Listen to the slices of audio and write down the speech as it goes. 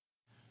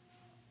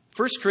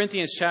1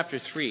 Corinthians chapter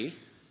 3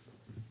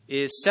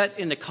 is set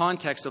in the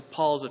context of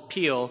Paul's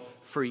appeal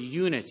for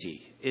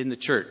unity in the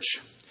church.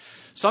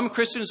 Some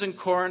Christians in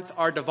Corinth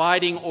are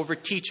dividing over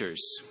teachers,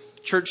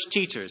 church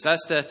teachers.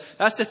 That's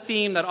the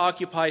theme that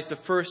occupies the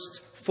first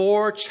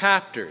 4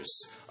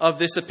 chapters of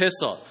this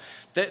epistle.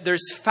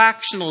 There's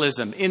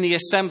factionalism in the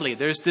assembly.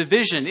 There's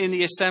division in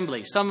the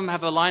assembly. Some of them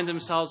have aligned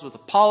themselves with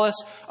Apollos,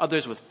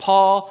 others with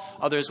Paul,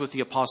 others with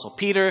the Apostle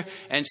Peter,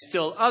 and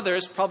still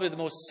others, probably the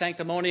most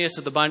sanctimonious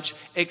of the bunch,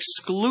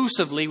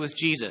 exclusively with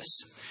Jesus.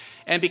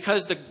 And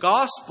because the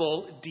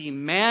gospel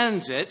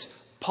demands it,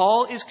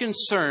 Paul is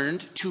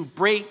concerned to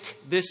break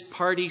this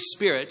party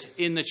spirit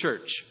in the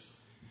church.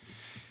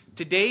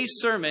 Today's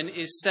sermon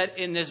is set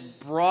in this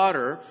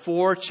broader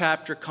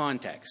 4-chapter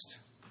context.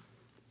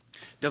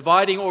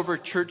 Dividing over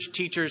church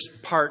teachers,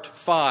 part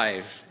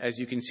 5, as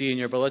you can see in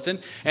your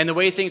bulletin. And the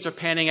way things are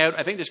panning out,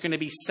 I think there's going to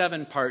be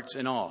 7 parts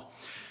in all.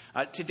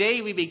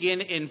 Today we begin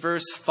in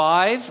verse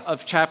 5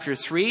 of chapter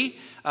 3.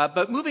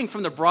 But moving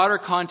from the broader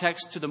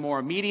context to the more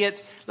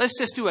immediate, let's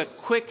just do a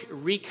quick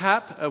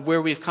recap of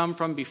where we've come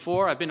from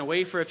before. I've been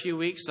away for a few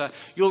weeks.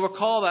 You'll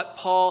recall that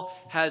Paul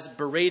has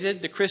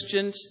berated the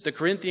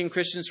Corinthian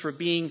Christians, for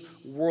being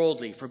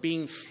worldly, for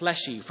being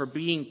fleshy, for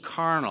being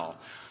carnal.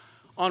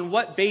 On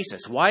what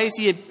basis? Why is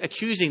he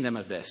accusing them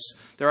of this?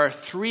 There are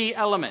 3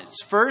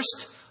 elements.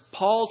 First,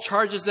 Paul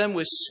charges them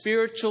with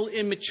spiritual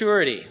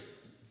immaturity.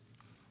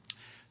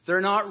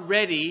 They're not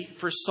ready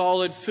for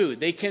solid food.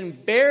 They can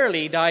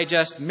barely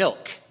digest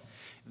milk.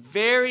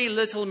 Very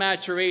little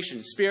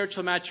maturation,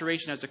 spiritual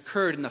maturation, has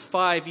occurred in the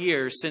 5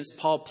 years since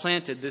Paul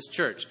planted this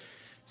church.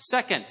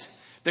 Second,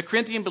 the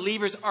Corinthian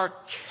believers are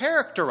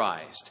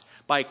characterized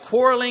by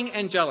quarreling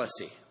and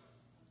jealousy,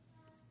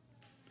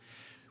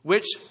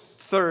 which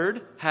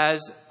third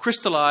has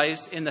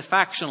crystallized in the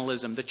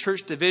factionalism, the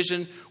church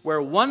division,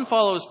 where one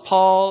follows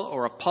Paul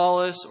or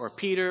Apollos or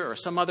Peter or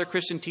some other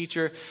Christian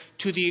teacher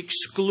to the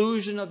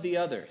exclusion of the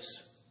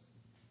others.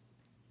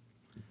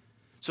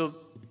 So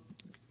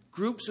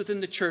groups within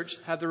the church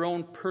have their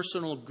own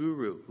personal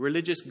guru,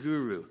 religious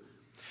guru.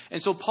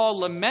 And so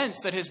Paul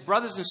laments that his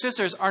brothers and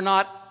sisters are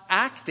not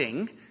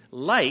acting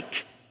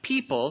like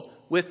people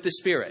with the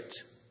Spirit.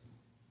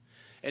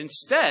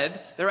 Instead,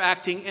 they're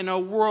acting in a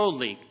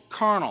worldly,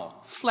 carnal,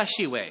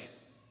 fleshy way.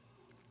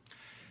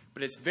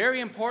 But it's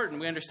very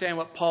important we understand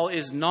what Paul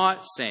is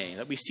not saying,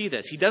 that we see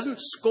this. He doesn't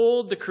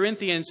scold the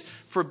Corinthians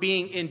for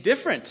being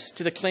indifferent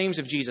to the claims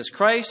of Jesus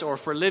Christ, or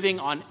for living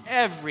on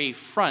every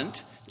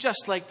front,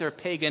 just like their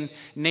pagan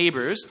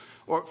neighbors,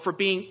 or for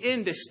being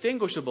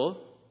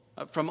indistinguishable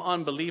from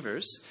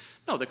unbelievers.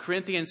 No, the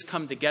Corinthians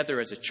come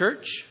together as a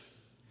church.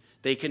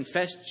 They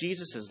confess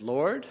Jesus as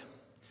Lord.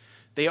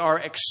 They are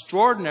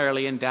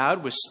extraordinarily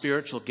endowed with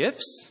spiritual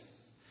gifts.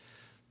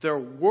 Their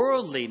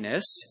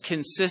worldliness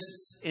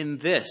consists in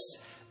this: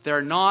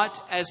 they're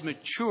not as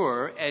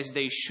mature as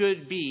they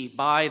should be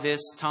by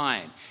this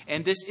time.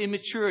 And this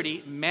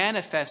immaturity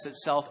manifests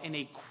itself in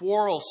a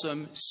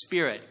quarrelsome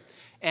spirit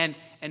and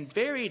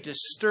very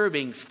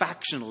disturbing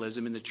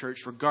factionalism in the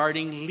church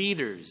regarding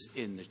leaders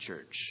in the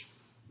church.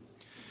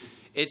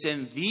 It's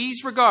in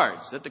these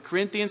regards that the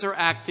Corinthians are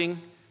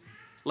acting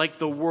like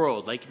the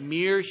world, like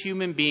mere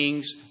human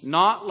beings,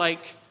 not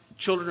like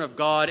children of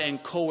God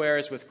and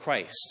co-heirs with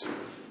Christ.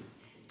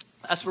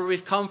 That's where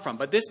we've come from.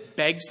 But this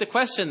begs the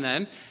question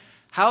then,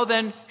 how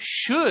then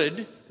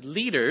should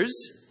leaders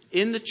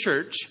in the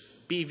church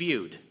be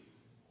viewed?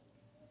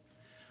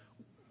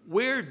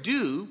 Where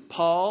do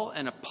Paul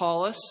and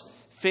Apollos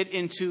fit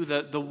into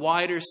the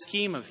wider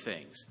scheme of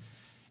things?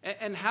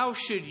 And how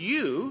should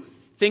you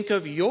think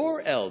of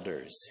your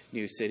elders,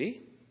 New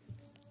City?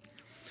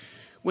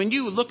 When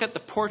you look at the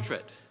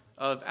portrait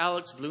of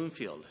Alex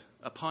Bloomfield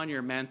upon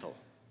your mantle,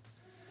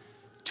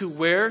 to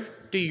where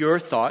do your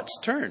thoughts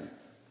turn?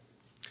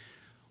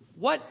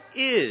 What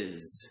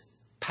is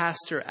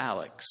Pastor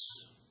Alex?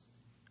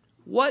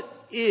 What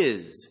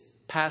is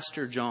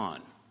Pastor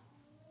John?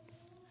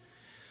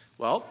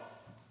 Well,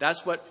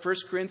 that's what 1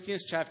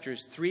 Corinthians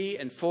chapters 3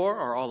 and 4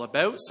 are all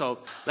about. So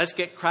let's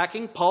get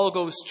cracking. Paul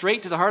goes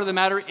straight to the heart of the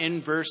matter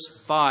in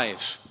verse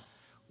 5.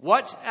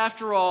 What,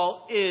 after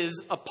all,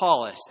 is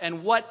Apollos?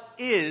 And what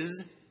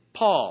is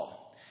Paul?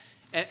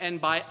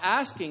 And by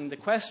asking the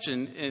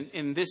question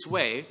in this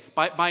way,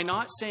 by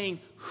not saying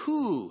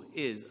who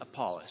is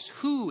Apollos,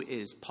 who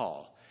is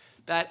Paul,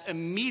 that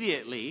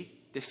immediately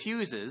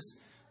diffuses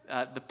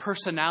the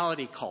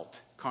personality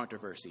cult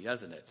controversy,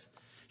 doesn't it?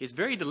 It's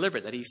very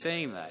deliberate that he's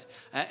saying that.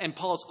 And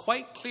Paul's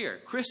quite clear.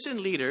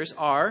 Christian leaders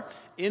are,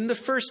 in the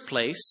first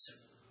place,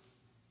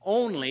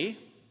 only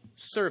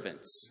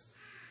servants.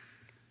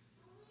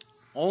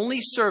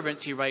 Only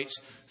servants, he writes,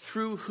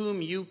 through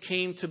whom you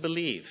came to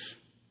believe.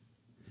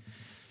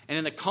 And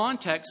in the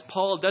context,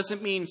 Paul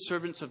doesn't mean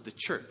servants of the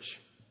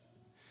church.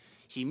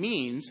 He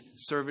means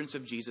servants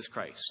of Jesus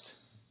Christ.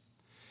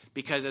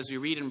 Because as we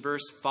read in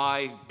verse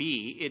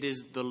 5b, it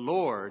is the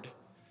Lord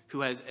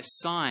who has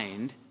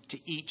assigned to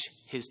each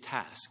his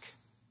task.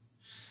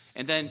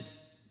 And then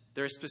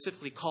They're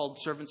specifically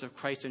called servants of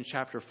Christ in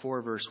chapter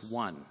 4, verse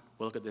 1.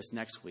 We'll look at this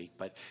next week.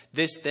 But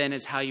this then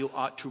is how you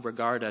ought to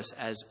regard us,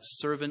 as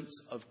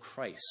servants of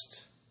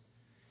Christ,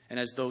 and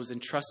as those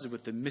entrusted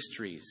with the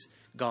mysteries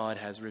God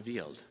has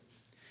revealed.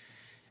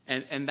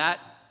 And that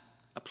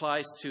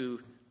applies to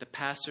the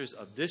pastors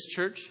of this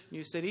church,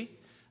 New City,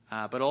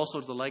 but also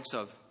to the likes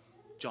of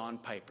John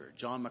Piper,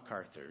 John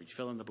MacArthur, you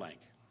fill in the blank.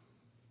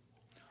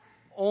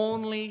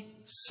 Only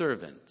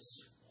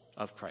servants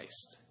of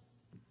Christ.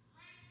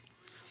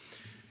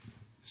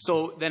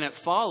 So then it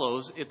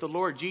follows, if the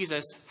Lord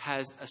Jesus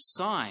has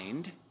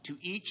assigned to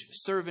each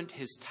servant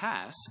his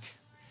task,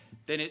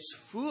 then it's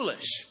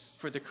foolish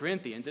for the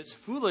Corinthians, it's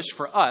foolish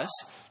for us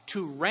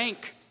to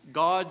rank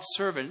God's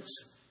servants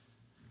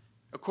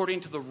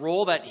according to the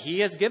role that he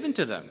has given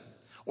to them,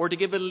 or to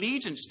give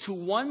allegiance to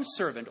one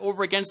servant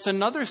over against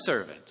another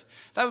servant.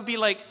 That would be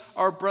like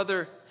our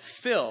brother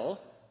Phil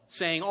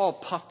saying, all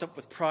puffed up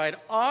with pride,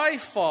 I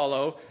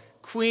follow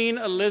Queen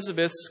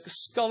Elizabeth's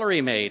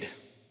scullery maid.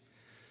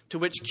 To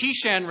which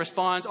Kishan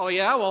responds, oh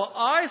yeah, well,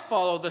 I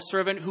follow the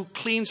servant who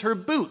cleans her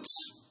boots.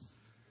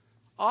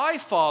 I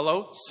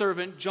follow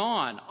servant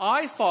John.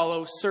 I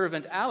follow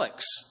servant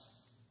Alex.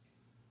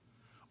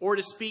 Or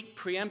to speak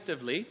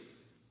preemptively,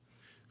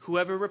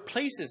 whoever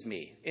replaces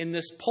me in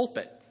this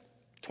pulpit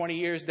 20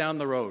 years down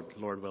the road,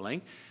 Lord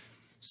willing.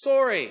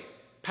 Sorry,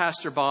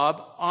 Pastor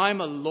Bob,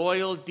 I'm a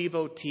loyal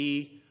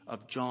devotee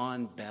of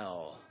John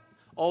Bell.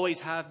 Always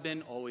have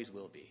been, always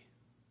will be.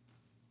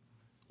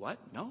 What?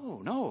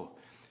 No.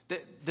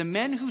 The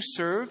men who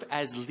serve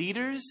as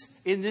leaders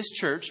in this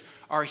church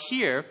are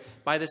here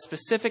by the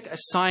specific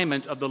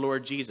assignment of the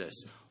Lord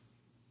Jesus.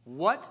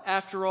 What,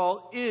 after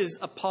all, is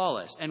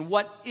Apollos and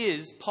what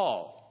is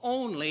Paul?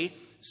 Only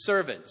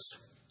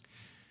servants.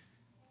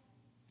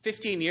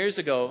 15 years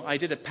ago, I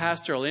did a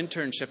pastoral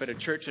internship at a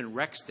church in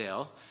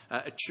Rexdale,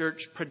 a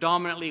church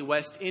predominantly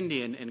West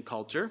Indian in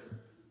culture.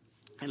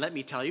 And let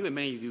me tell you, and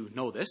many of you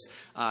know this,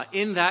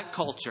 in that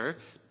culture,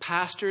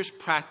 pastors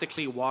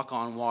practically walk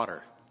on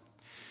water.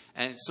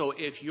 And so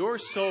if you're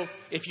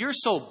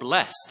so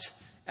blessed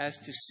as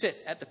to sit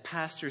at the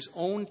pastor's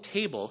own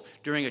table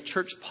during a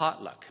church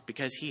potluck,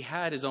 because he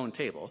had his own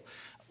table,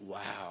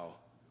 wow,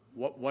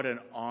 what an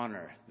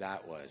honor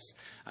that was.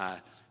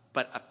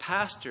 But a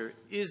pastor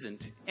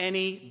isn't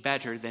any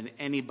better than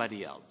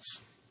anybody else.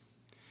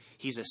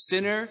 He's a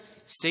sinner,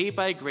 saved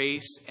by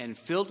grace, and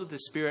filled with the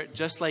Spirit,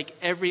 just like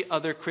every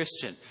other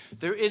Christian.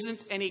 There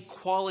isn't any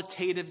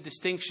qualitative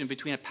distinction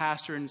between a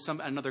pastor and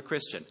another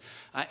Christian.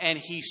 And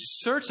he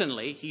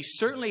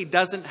certainly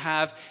doesn't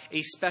have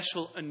a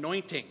special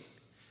anointing,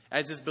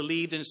 as is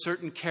believed in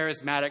certain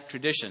charismatic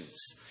traditions.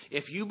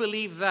 If you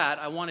believe that,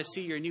 I want to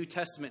see your New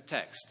Testament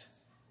text.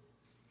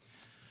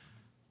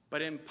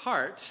 But in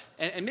part,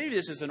 and maybe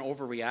this is an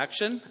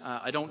overreaction,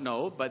 I don't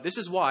know, but this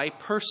is why,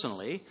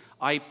 personally,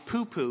 I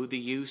poo-poo the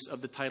use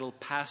of the title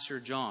Pastor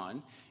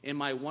John in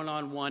my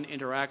one-on-one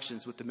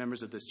interactions with the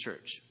members of this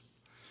church.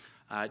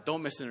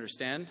 Don't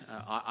misunderstand.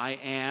 I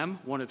am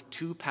one of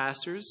two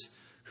pastors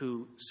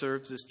who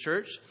serves this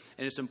church,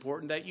 and it's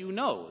important that you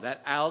know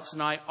that Alex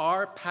and I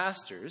are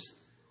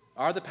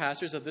the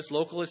pastors of this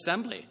local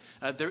assembly.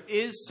 There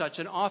is such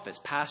an office.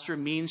 Pastor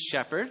means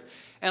shepherd.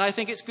 And I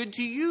think it's good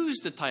to use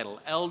the title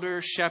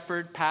elder,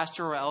 shepherd,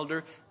 pastor, or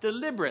elder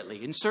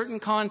deliberately in certain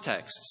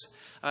contexts,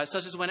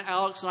 such as when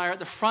Alex and I are at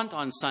the front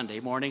on Sunday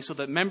morning so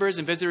that members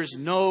and visitors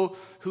know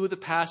who the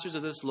pastors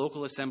of this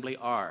local assembly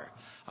are.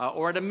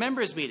 Or at a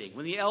members' meeting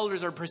when the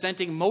elders are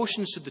presenting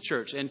motions to the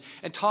church and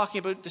talking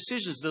about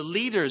decisions the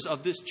leaders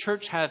of this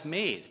church have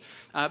made.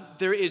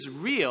 There is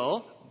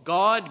real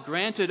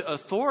God-granted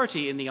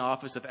authority in the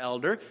office of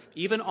elder,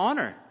 even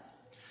honor.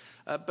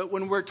 But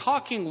when we're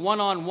talking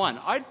one-on-one,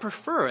 I'd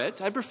prefer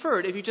it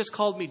if you just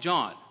called me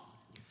John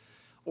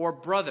or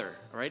brother,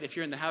 right? If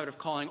you're in the habit of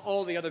calling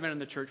all the other men in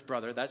the church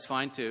brother, that's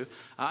fine too.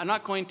 I'm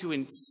not going to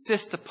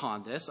insist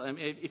upon this.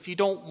 If you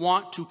don't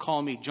want to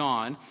call me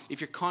John, if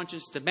your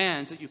conscience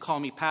demands that you call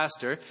me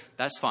pastor,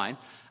 that's fine.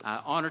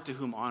 Honor to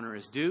whom honor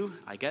is due.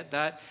 I get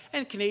that.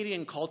 And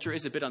Canadian culture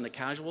is a bit on the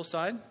casual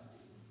side.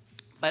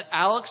 But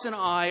Alex and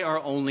I are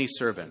only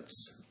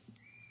servants.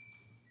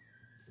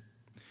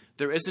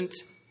 There isn't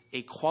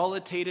a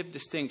qualitative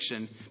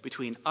distinction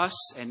between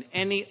us and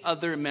any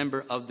other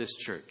member of this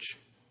church.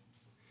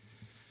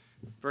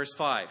 Verse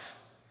 5.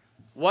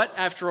 What,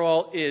 after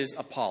all, is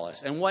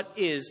Apollos? And what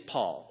is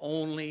Paul?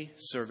 Only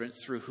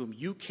servants through whom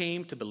you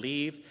came to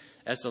believe,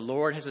 as the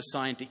Lord has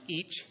assigned to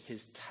each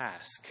his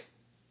task.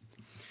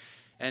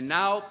 And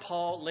now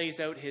Paul lays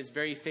out his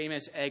very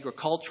famous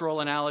agricultural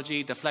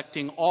analogy,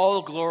 deflecting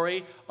all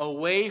glory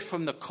away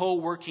from the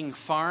co-working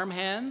farm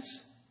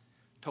hands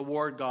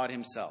toward God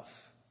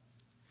himself.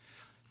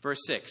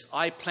 Verse 6,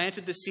 I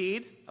planted the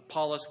seed,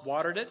 Apollos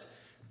watered it,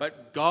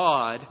 but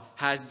God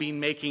has been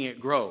making it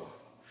grow.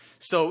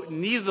 So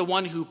neither the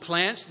one who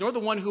plants nor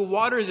the one who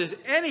waters is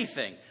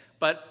anything,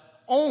 but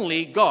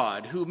only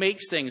God who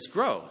makes things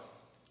grow.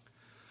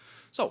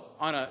 So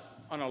on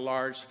a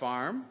large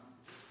farm,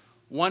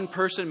 One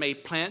person may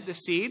plant the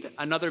seed,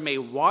 another may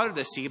water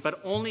the seed, but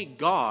only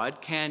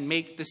God can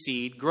make the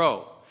seed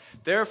grow.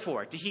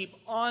 Therefore, to heap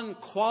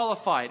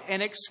unqualified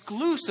and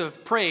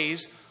exclusive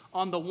praise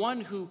on the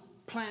one who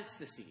plants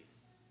the seed,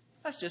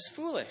 that's just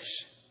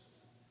foolish.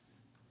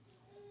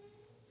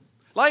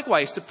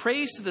 Likewise, to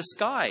praise to the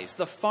skies,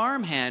 the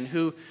farmhand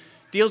who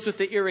deals with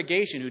the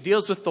irrigation, who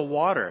deals with the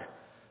water.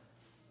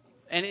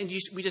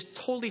 We just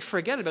totally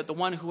forget about the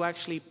one who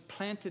actually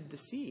planted the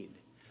seed.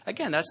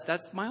 Again,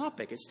 that's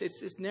myopic.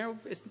 It's narrow.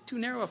 It's too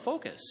narrow a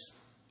focus.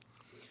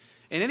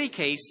 In any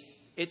case,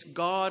 it's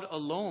God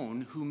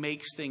alone who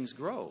makes things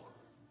grow.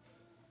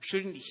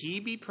 Shouldn't he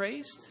be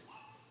praised?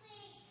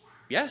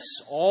 Yes,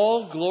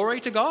 all glory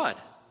to God.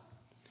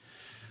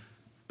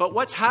 But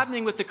what's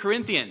happening with the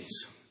Corinthians?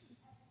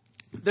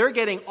 They're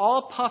getting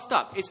all puffed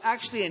up. It's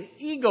actually an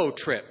ego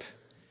trip.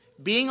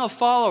 Being a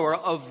follower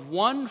of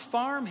one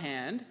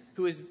farmhand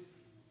who is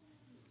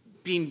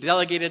being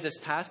delegated this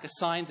task,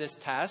 assigned this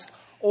task,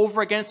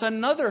 over against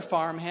another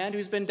farmhand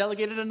who's been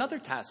delegated another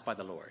task by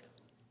the Lord.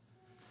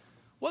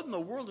 What in the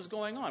world is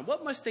going on?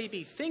 What must they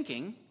be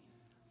thinking,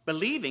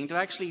 believing, to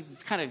actually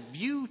kind of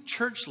view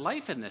church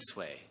life in this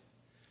way?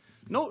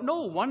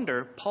 No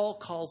wonder Paul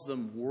calls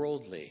them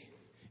worldly,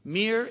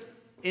 mere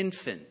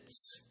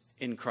infants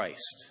in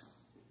Christ.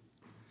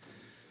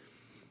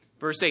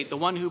 Verse 8, the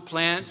one who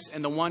plants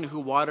and the one who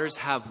waters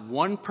have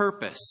one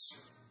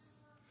purpose,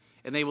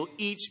 and they will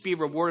each be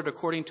rewarded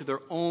according to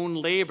their own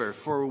labor.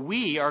 For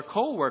we are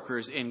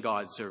co-workers in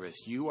God's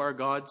service. You are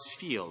God's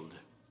field.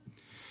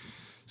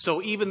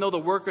 So even though the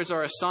workers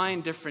are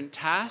assigned different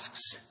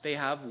tasks, they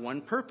have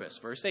one purpose.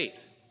 Verse 8.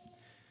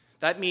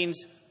 That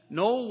means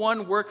no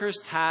one worker's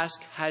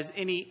task has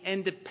any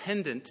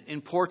independent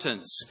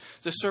importance.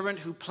 The servant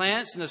who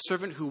plants and the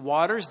servant who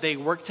waters, they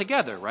work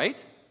together, right?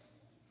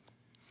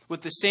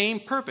 With the same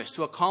purpose,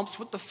 to accomplish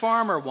what the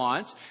farmer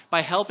wants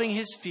by helping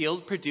his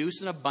field produce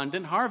an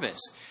abundant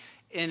harvest.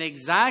 In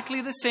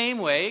exactly the same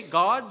way,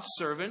 God's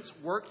servants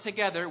work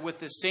together with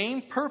the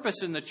same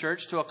purpose in the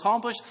church to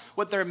accomplish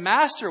what their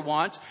master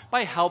wants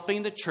by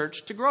helping the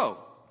church to grow.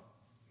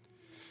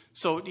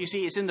 So, you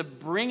see, it's in the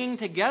bringing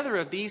together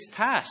of these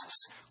tasks,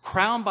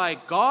 crowned by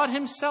God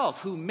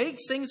himself, who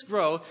makes things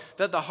grow,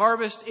 that the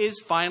harvest is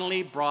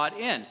finally brought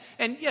in.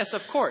 And yes,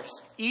 of course,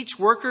 each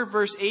worker,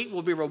 verse 8,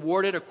 will be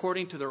rewarded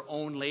according to their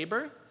own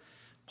labor.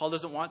 Paul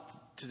doesn't want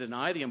to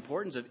deny the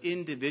importance of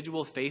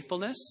individual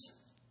faithfulness.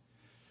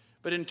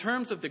 But in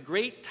terms of the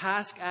great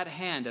task at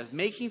hand of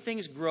making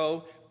things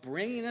grow,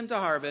 bringing them to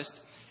harvest,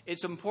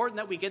 it's important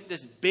that we get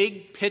this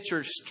big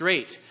picture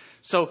straight.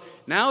 So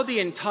now the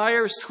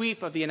entire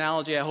sweep of the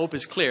analogy, I hope,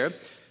 is clear.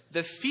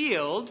 The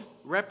field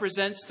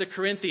represents the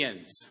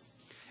Corinthians,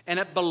 and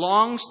it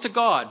belongs to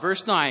God.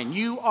 Verse 9,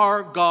 you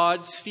are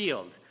God's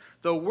field.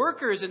 The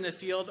workers in the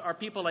field are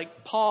people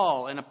like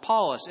Paul and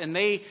Apollos, and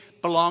they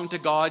belong to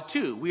God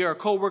too. We are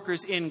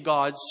co-workers in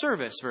God's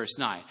service, verse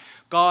 9.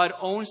 God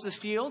owns the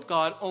field.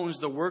 God owns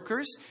the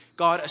workers.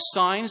 God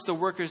assigns the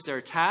workers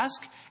their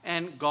task,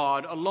 and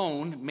God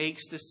alone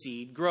makes the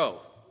seed grow.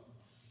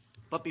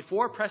 But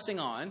before pressing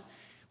on,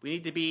 we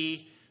need to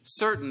be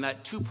certain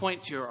that 2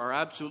 points here are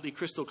absolutely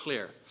crystal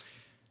clear.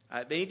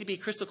 They need to be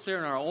crystal clear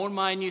in our own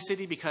mind, New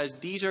City, because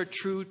these are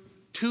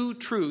two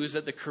truths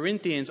that the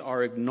Corinthians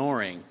are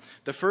ignoring.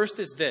 The first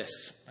is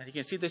this. You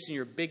can see this in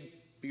your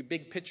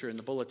big picture in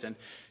the bulletin.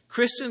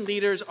 Christian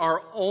leaders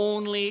are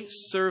only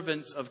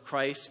servants of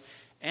Christ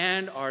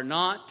and are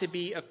not to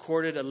be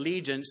accorded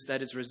allegiance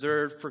that is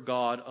reserved for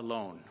God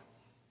alone.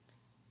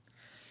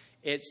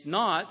 It's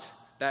not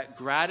that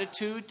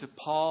gratitude to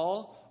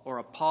Paul or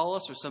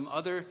Apollos or some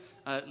other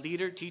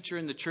leader, teacher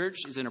in the church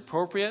is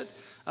inappropriate.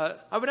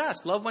 I would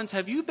ask, loved ones,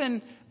 have you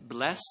been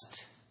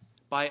blessed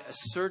by a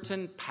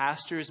certain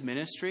pastor's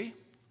ministry?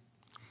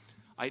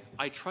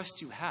 I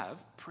trust you have.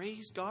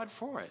 Praise God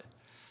for it.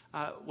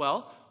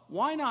 Well,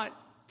 why not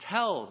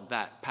tell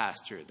that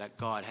pastor that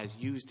God has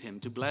used him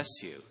to bless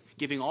you,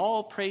 giving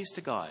all praise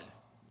to God?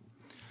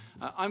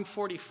 I'm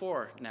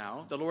 44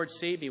 now. The Lord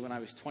saved me when I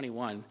was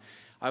 21.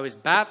 I was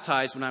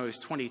baptized when I was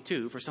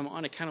 22. For some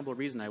unaccountable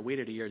reason, I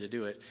waited a year to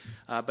do it.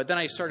 But then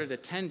I started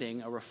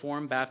attending a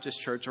Reformed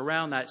Baptist church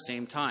around that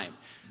same time.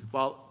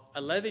 Well,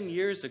 11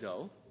 years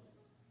ago,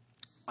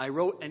 I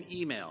wrote an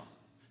email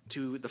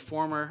to the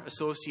former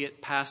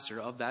associate pastor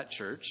of that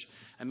church,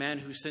 a man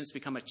who's since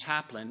become a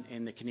chaplain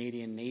in the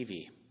Canadian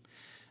Navy.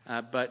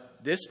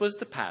 But this was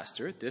the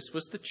pastor, this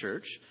was the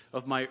church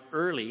of my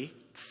early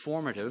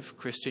formative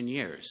Christian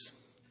years.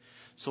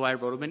 So I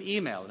wrote him an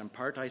email, and in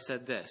part I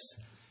said this: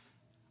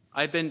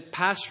 I've been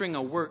pastoring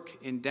a work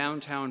in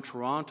downtown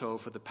Toronto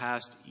for the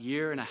past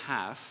year and a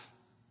half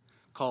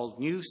called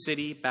New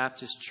City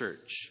Baptist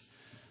Church.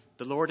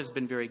 The Lord has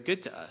been very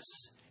good to us,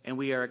 and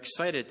we are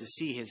excited to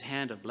see his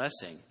hand of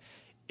blessing.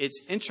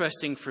 It's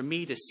interesting for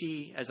me to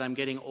see, as I'm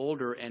getting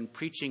older and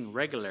preaching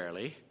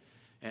regularly,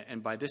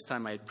 and by this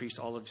time I had preached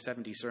all of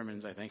 70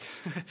 sermons, I think.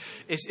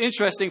 It's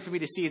interesting for me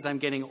to see, as I'm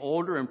getting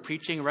older and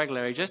preaching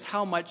regularly, just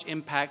how much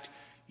impact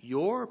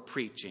your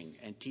preaching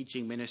and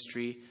teaching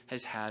ministry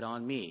has had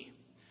on me.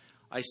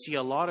 I see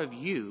a lot of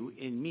you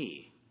in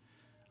me.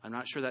 I'm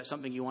not sure that's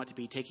something you want to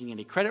be taking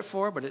any credit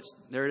for, but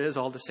there it is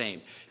all the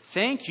same.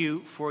 Thank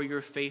you for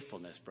your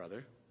faithfulness,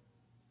 brother.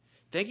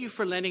 Thank you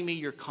for lending me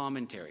your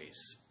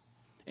commentaries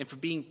and for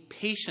being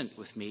patient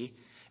with me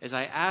as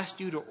I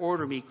asked you to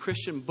order me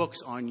Christian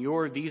books on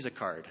your Visa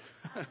card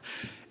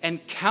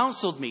and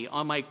counseled me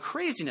on my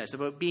craziness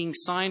about being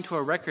signed to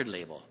a record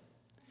label.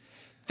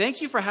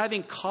 Thank you for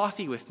having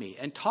coffee with me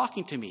and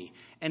talking to me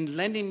and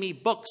lending me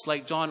books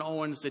like John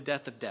Owen's The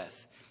Death of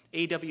Death,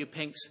 A.W.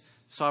 Pink's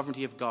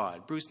Sovereignty of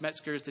God, Bruce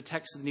Metzger's The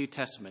Text of the New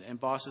Testament, and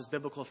Boss's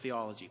Biblical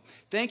Theology.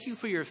 Thank you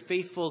for your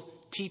faithful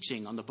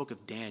teaching on the book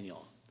of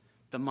Daniel,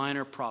 the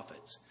Minor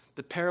Prophets,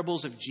 the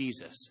parables of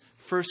Jesus,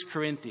 1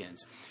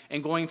 Corinthians,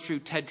 and going through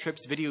Ted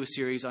Tripp's video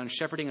series on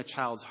shepherding a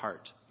child's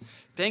heart.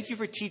 Thank you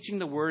for teaching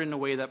the word in a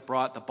way that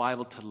brought the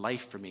Bible to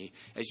life for me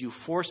as you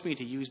forced me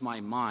to use my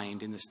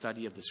mind in the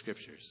study of the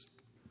scriptures.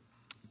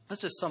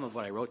 That's just some of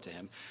what I wrote to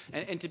him.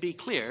 And to be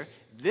clear,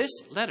 this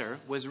letter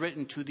was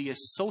written to the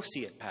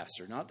associate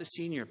pastor, not the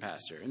senior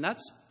pastor. And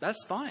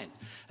that's fine.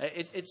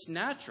 It's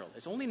natural.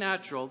 It's only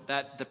natural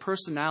that the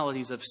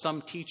personalities of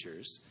some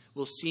teachers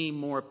will seem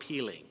more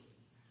appealing,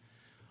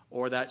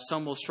 or that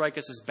some will strike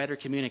us as better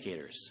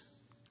communicators.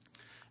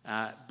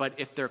 But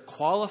if they're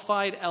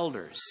qualified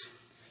elders,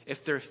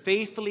 if they're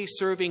faithfully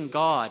serving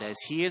God as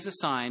he is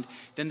assigned,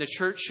 then the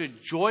church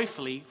should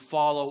joyfully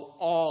follow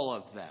all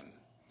of them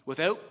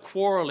without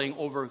quarreling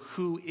over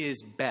who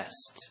is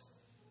best.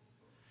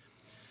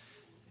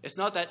 It's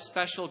not that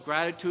special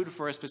gratitude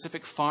for a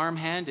specific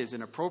farmhand is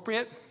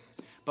inappropriate,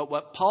 but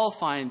what Paul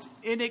finds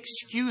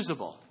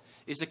inexcusable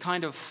is the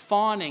kind of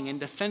fawning and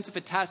defensive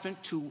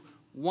attachment to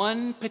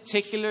one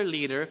particular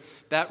leader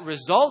that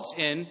results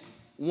in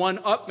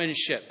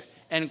one-upmanship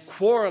and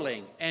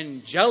quarreling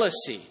and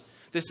jealousy.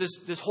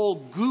 This whole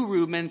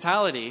guru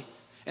mentality,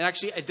 and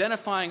actually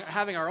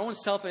having our own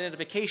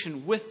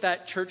self-identification with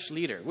that church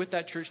leader, with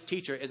that church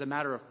teacher, is a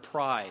matter of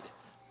pride.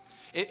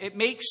 It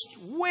makes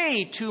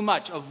way too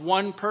much of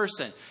one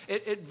person.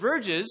 It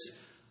verges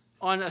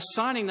on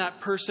assigning that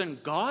person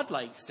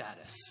godlike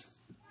status.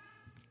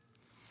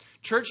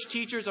 Church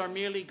teachers are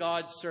merely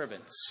God's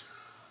servants.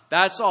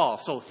 That's all.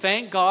 So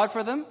thank God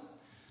for them.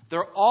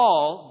 They're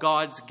all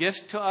God's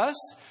gift to us.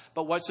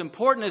 But what's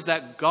important is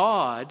that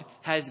God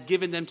has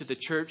given them to the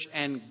church,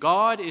 and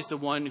God is the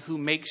one who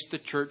makes the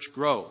church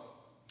grow.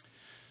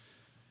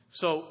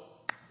 So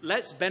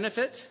let's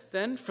benefit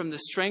then from the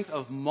strength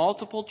of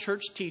multiple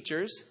church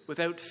teachers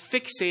without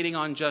fixating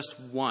on just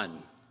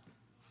one.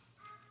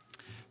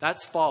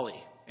 That's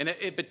folly. And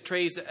it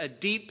betrays a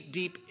deep,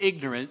 deep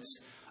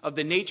ignorance of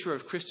the nature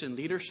of Christian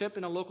leadership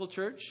in a local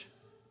church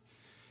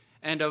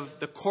and of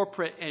the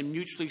corporate and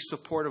mutually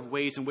supportive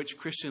ways in which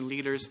Christian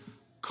leaders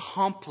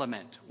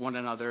complement one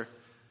another's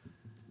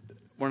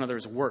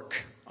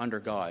work under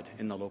God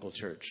in the local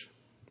church.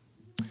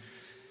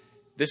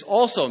 This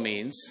also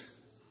means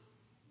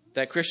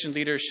that Christian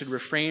leaders should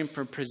refrain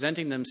from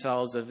presenting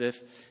themselves as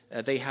if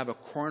they have a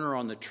corner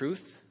on the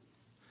truth,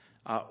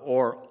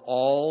 or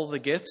all the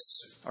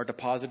gifts are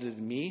deposited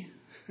in me,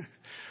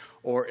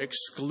 or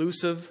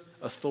exclusive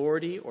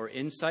authority or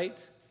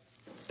insight.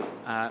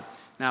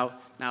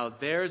 Now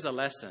there's a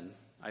lesson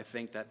I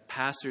think that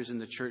pastors in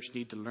the church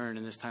need to learn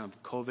in this time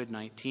of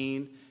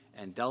COVID-19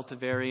 and Delta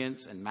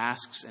variants and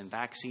masks and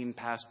vaccine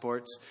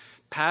passports.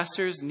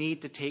 Pastors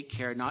need to take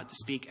care not to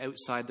speak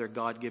outside their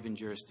God-given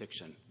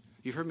jurisdiction.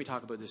 You've heard me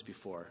talk about this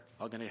before.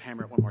 I'm going to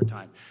hammer it one more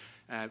time.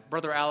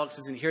 Brother Alex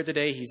isn't here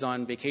today. He's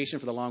on vacation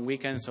for the long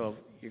weekend. So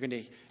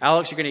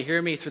Alex, you're going to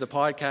hear me through the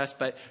podcast.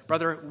 But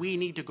brother, we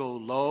need to go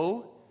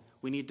low.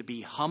 We need to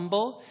be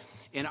humble.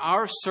 In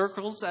our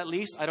circles, at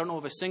least, I don't know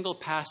of a single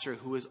pastor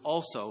who is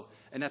also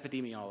an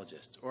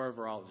epidemiologist or a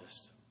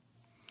virologist.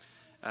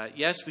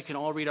 Yes, we can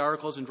all read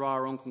articles and draw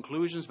our own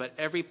conclusions, but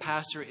every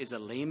pastor is a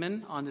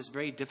layman on this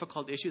very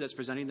difficult issue that's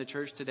presenting the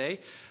church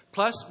today.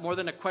 Plus, more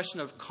than a question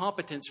of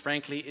competence,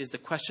 frankly, is the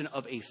question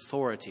of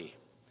authority.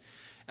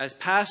 As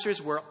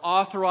pastors, we're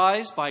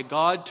authorized by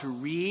God to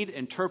read,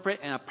 interpret,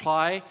 and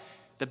apply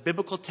the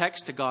biblical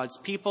text to God's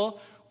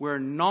people. We're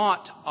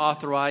not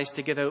authorized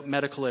to give out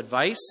medical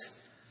advice.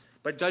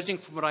 But judging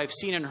from what I've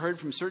seen and heard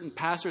from certain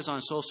pastors on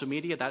social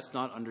media, that's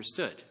not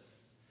understood.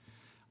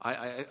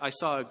 I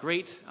saw a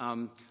great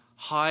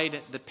Hide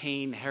the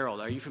Pain Herald.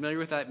 Are you familiar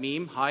with that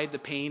meme, Hide the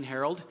Pain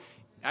Herald?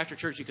 After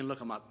church, you can look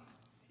them up.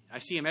 I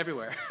see them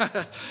everywhere.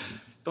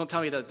 Don't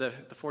tell me that the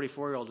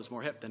 44-year-old is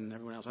more hip than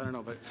everyone else. I don't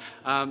know. But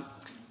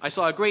I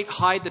saw a great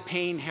Hide the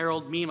Pain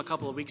Herald meme a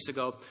couple of weeks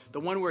ago. The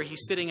one where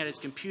he's sitting at his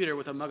computer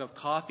with a mug of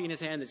coffee in his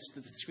hand.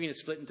 The screen is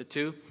split into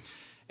two.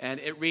 And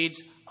it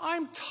reads,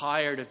 "I'm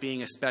tired of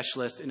being a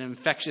specialist in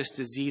infectious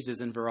diseases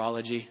and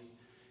virology.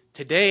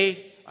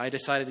 Today, I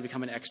decided to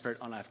become an expert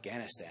on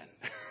Afghanistan."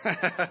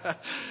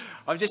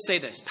 I'll just say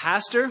this.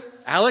 Pastor,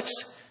 Alex,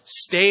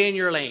 stay in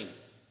your lane.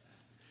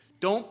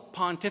 Don't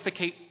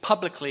pontificate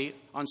publicly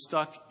on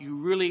stuff you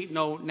really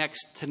know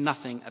next to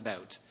nothing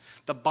about.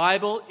 The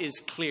Bible is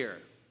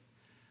clear.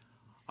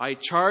 I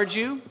charge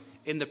you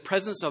in the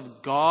presence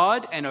of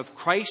God and of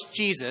Christ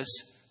Jesus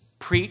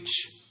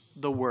Preach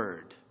the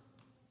word.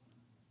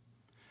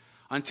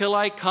 Until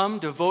I come,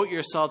 devote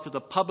yourself to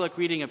the public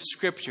reading of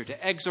Scripture,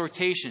 to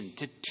exhortation,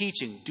 to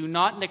teaching. Do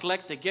not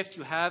neglect the gift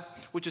you have,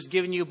 which was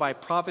given you by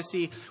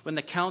prophecy when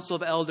the council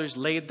of elders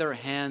laid their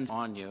hands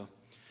on you.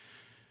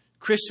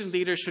 Christian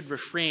leaders should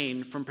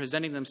refrain from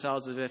presenting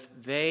themselves as if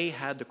they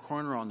had the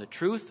corner on the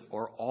truth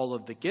or all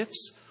of the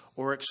gifts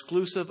or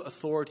exclusive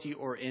authority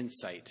or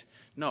insight.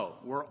 No,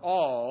 we're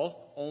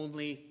all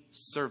only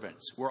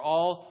servants. We're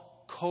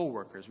all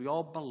co-workers. We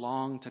all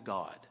belong to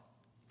God.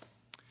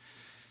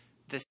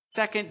 The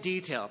second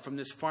detail from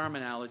this farm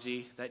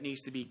analogy that needs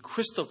to be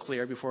crystal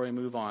clear before we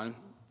move on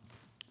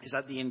is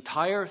that the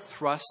entire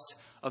thrust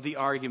of the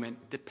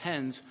argument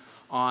depends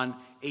on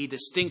a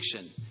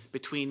distinction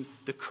between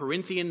the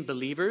Corinthian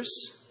believers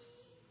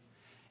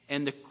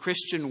and the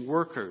Christian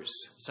workers,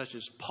 such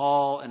as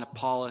Paul and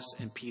Apollos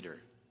and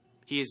Peter.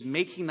 He is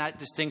making that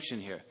distinction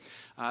here.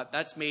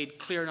 That's made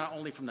clear not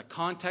only from the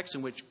context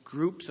in which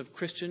groups of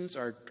Christians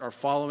are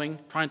following,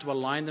 trying to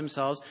align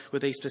themselves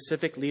with a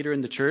specific leader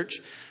in the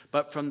church,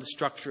 but from the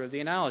structure of the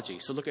analogy.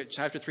 So look at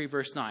chapter 3,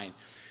 verse 9.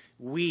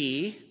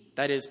 We,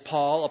 that is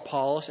Paul,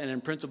 Apollos, and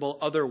in principle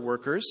other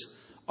workers,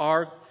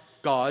 are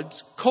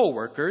God's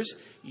co-workers.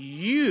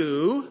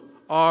 You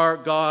are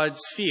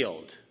God's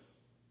field.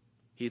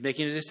 He's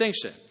making a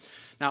distinction.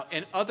 Now,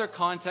 in other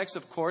contexts,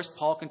 of course,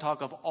 Paul can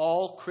talk of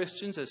all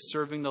Christians as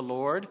serving the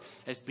Lord,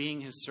 as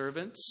being his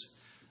servants.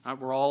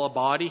 We're all a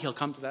body. He'll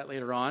come to that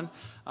later on.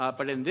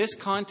 But in this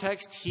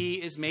context, he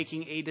is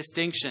making a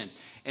distinction.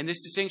 And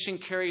this distinction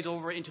carries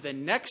over into the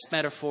next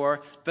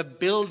metaphor, the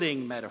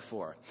building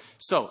metaphor.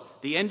 So,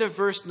 the end of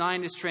verse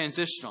 9 is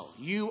transitional.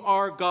 You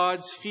are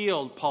God's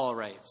field, Paul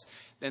writes.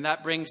 Then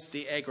that brings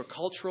the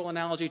agricultural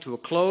analogy to a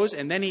close.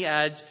 And then he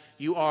adds,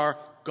 you are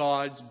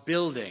God's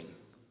building.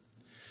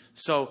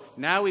 So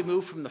now we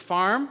move from the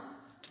farm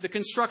to the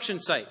construction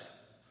site.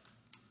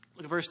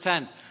 Look at verse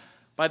 10.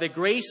 By the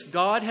grace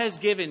God has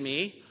given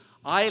me,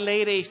 I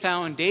laid a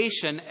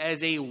foundation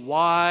as a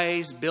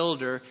wise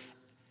builder,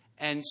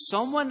 and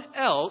someone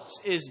else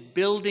is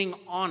building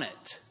on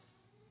it.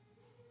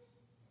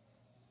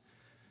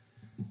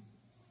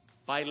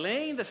 By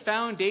laying the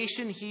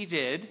foundation he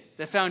did,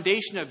 the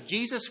foundation of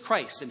Jesus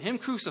Christ and him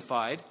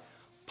crucified,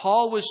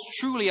 Paul was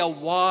truly a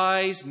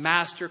wise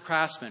master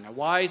craftsman, a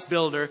wise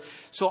builder.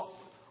 So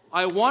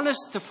I want us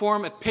to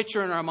form a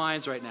picture in our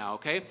minds right now,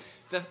 okay?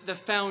 The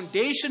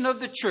foundation of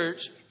the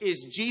church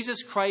is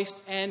Jesus Christ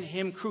and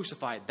him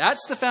crucified.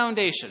 That's the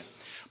foundation.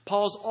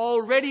 Paul's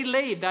already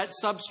laid that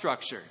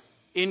substructure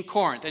in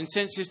Corinth. And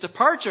since his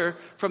departure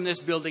from this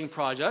building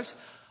project,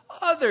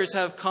 others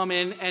have come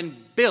in and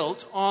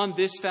built on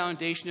this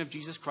foundation of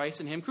Jesus Christ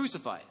and him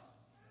crucified.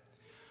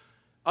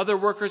 Other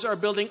workers are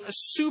building a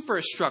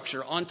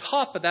superstructure on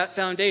top of that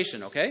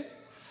foundation, okay?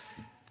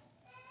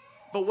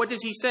 But what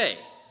does he say?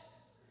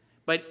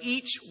 But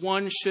each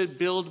one should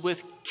build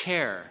with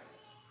care.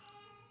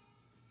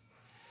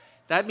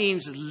 That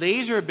means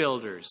laser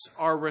builders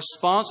are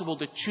responsible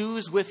to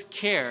choose with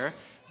care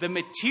the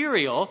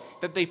material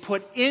that they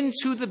put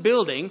into the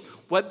building,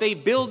 what they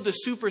build the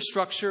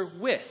superstructure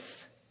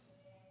with.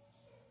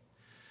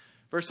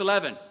 Verse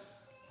 11.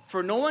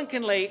 For no one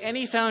can lay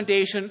any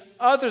foundation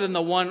other than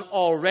the one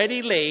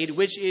already laid,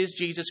 which is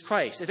Jesus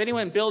Christ. If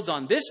anyone builds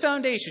on this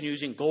foundation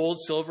using gold,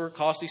 silver,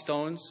 costly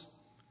stones,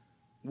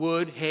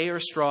 wood, hay, or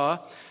straw,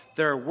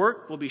 their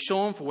work will be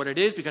shown for what it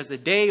is, because the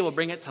day will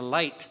bring it to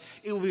light.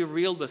 It will be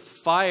revealed with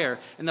fire,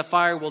 and the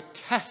fire will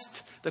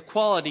test the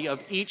quality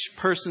of each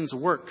person's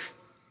work.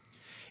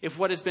 If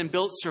what has been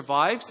built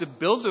survives, the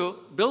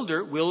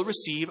builder will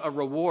receive a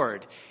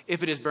reward.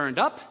 If it is burned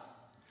up,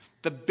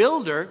 the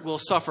builder will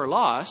suffer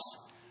loss,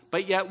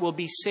 but yet will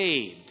be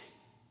saved,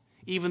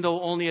 even though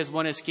only as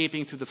one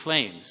escaping through the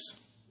flames.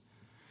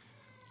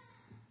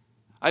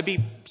 I'd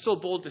be so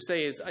bold to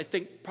say is I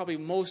think probably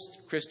most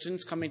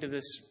Christians coming to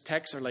this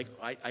text are like,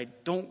 I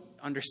don't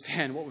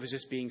understand what was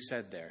just being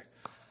said there.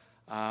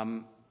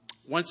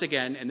 Once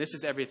again, and this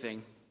is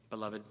everything,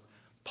 beloved,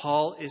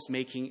 Paul is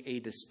making a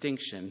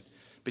distinction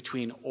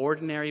between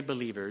ordinary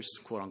believers,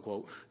 quote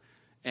unquote,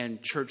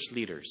 and church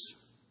leaders.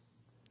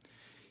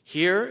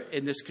 Here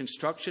in this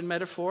construction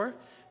metaphor,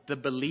 the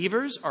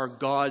believers are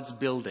God's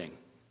building,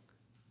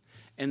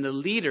 and the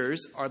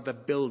leaders are the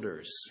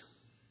builders.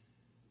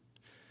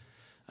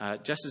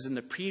 Just as in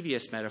the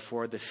previous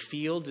metaphor, the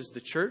field is the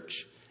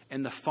church,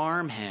 and the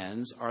farm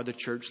hands are the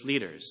church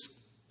leaders.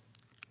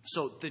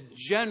 So the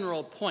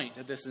general point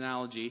of this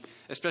analogy,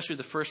 especially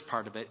the first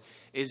part of it,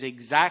 is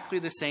exactly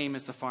the same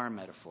as the farm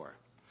metaphor.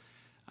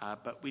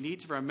 But we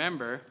need to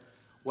remember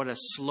what a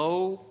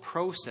slow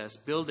process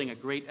building a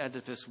great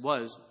edifice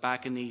was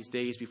back in these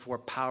days before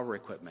power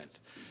equipment.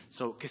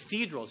 So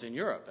cathedrals in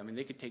Europe,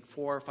 they could take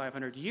 400 or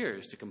 500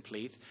 years to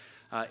complete.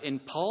 In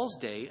Paul's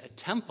day, a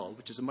temple,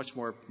 which is a much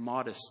more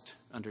modest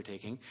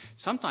undertaking,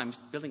 sometimes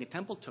building a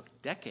temple took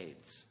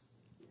decades.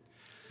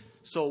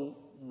 So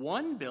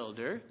one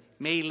builder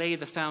may lay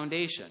the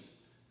foundation,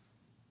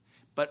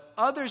 But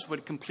others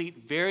would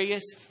complete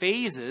various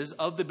phases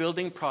of the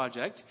building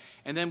project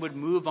and then would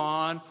move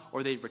on,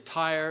 or they'd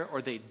retire,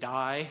 or they'd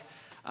die,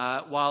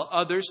 while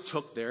others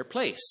took their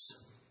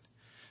place.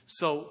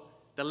 So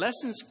the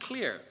lesson's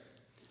clear.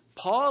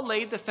 Paul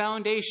laid the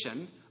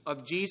foundation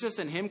of Jesus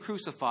and him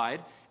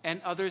crucified,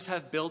 and others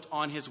have built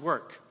on his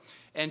work.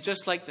 And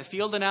just like the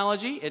field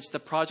analogy, it's the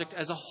project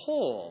as a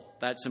whole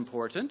that's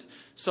important.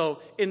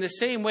 So in the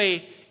same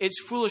way,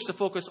 it's foolish to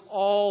focus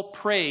all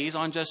praise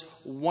on just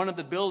one of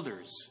the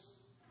builders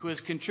who has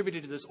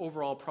contributed to this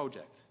overall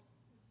project.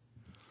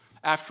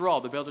 After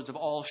all, the builders have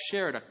all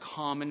shared a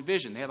common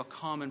vision. They have a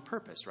common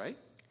purpose, right?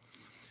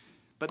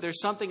 But there's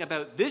something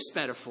about this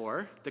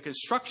metaphor, the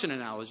construction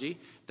analogy,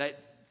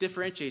 that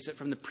differentiates it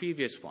from the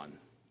previous one.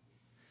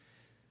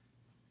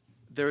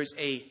 There's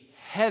a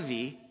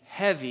heavy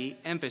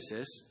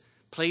emphasis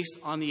placed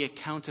on the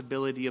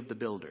accountability of the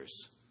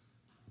builders.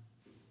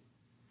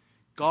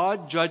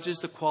 God judges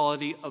the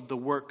quality of the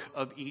work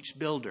of each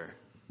builder.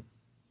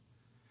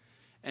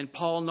 And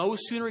Paul no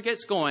sooner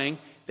gets going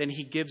than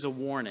he gives a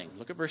warning.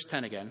 Look at verse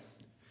 10 again.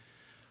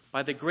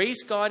 By the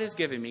grace God has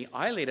given me,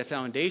 I laid a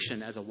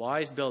foundation as a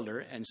wise builder,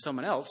 and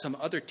someone else, some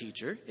other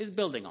teacher, is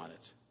building on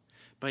it.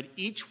 But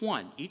each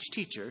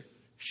teacher,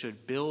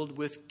 should build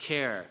with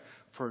care.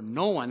 For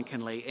no one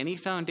can lay any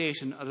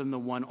foundation other than the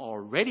one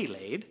already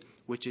laid,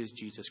 which is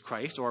Jesus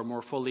Christ, or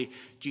more fully,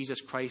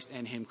 Jesus Christ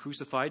and him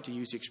crucified, to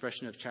use the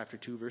expression of chapter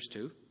 2, verse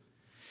 2.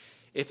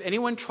 If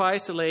anyone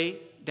tries to lay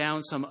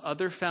down some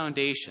other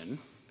foundation,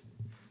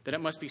 then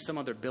it must be some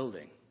other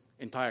building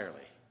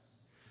entirely.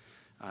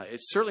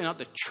 It's certainly not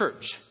the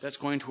church that's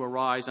going to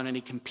arise on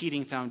any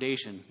competing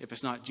foundation if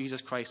it's not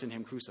Jesus Christ and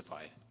him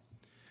crucified.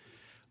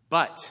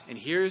 But, and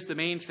here's the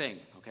main thing,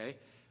 okay?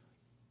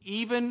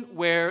 Even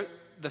where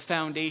the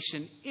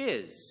foundation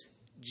is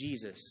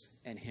Jesus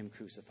and him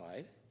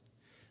crucified,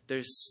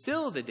 there's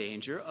still the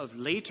danger of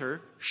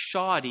later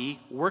shoddy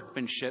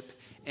workmanship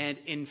and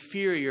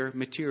inferior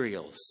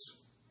materials.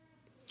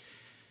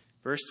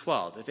 Verse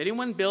 12, if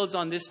anyone builds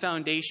on this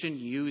foundation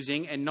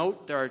using, and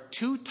note there are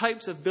two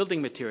types of building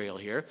material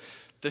here,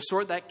 the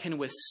sort that can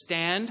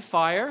withstand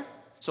fire,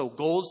 so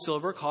gold,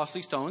 silver,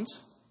 costly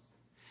stones,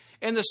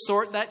 and the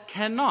sort that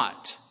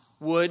cannot,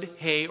 wood,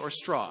 hay, or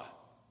straw.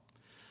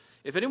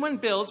 If anyone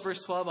builds,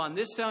 verse 12, on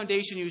this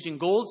foundation using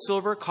gold,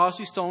 silver,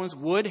 costly stones,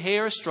 wood, hay,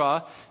 or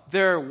straw,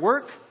 their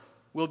work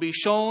will be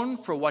shown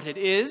for what it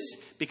is,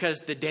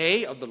 because the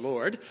day of the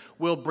Lord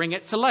will bring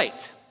it to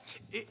light.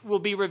 It will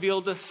be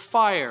revealed with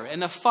fire,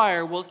 and the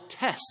fire will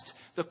test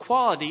the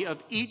quality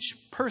of each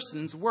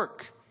person's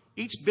work,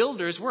 each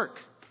builder's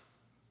work.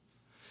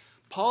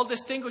 Paul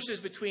distinguishes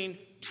between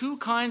two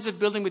kinds of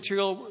building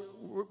materials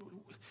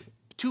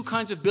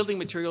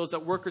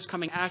that workers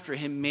coming after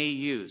him may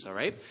use, all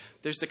right?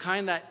 There's the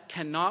kind that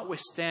cannot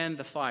withstand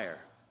the fire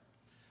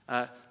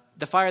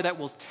that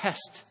will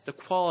test the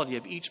quality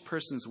of each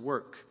person's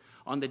work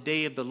on the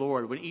day of the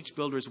Lord, when each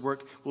builder's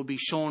work will be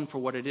shown for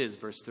what it is,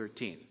 verse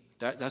 13.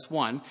 That's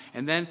one.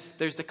 And then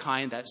there's the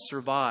kind that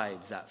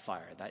survives that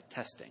fire, that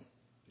testing.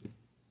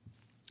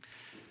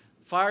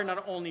 Fire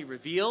not only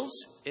reveals,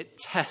 it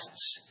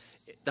tests.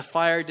 The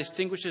fire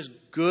distinguishes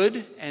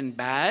good and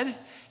bad.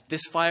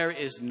 This fire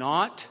is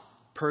not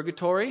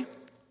purgatory.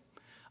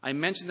 I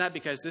mention that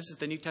because this is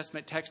the New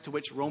Testament text to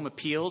which Rome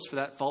appeals for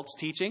that false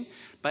teaching.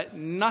 But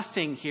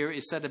nothing here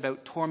is said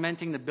about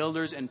tormenting the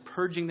builders and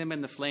purging them in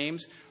the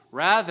flames.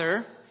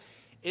 Rather,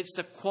 it's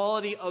the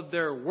quality of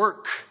their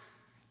work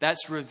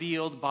that's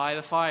revealed by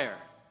the fire.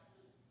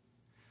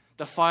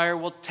 The fire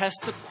will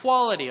test the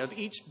quality of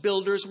each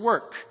builder's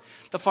work.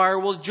 The fire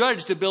will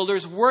judge the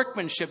builder's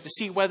workmanship to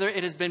see whether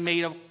it has been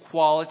made of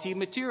quality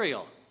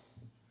material.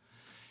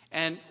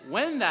 And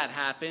when that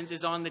happens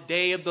is on the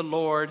day of the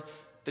Lord,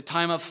 the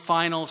time of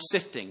final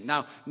sifting.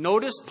 Now,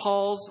 notice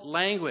Paul's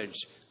language.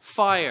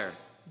 Fire,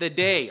 the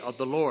day of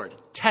the Lord.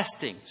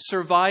 Testing,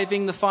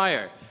 surviving the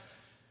fire.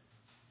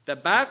 The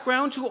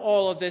background to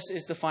all of this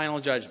is the final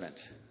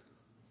judgment.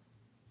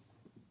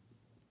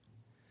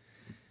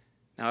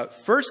 Now, at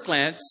first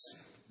glance,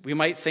 we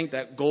might think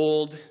that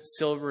gold,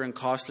 silver, and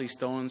costly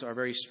stones are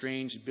very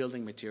strange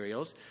building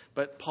materials,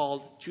 but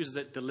Paul chooses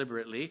it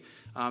deliberately.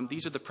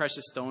 These are the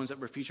precious stones that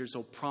were featured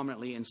so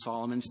prominently in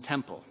Solomon's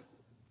temple.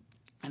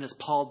 And as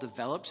Paul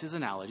develops his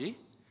analogy,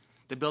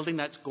 the building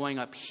that's going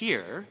up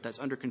here, that's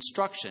under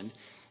construction,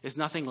 is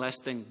nothing less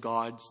than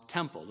God's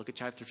temple. Look at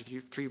chapter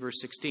 3,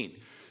 verse 16.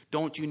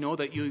 Don't you know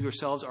that you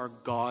yourselves are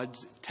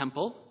God's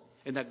temple,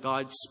 and that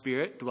God's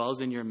Spirit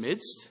dwells in your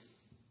midst?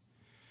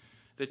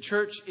 The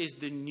church is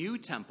the new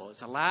temple.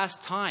 It's the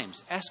last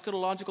times,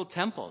 eschatological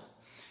temple.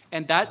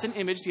 And that's an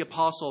image the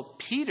Apostle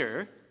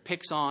Peter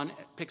picks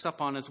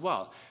up on as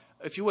well.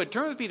 If you would,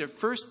 turn with me to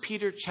 1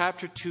 Peter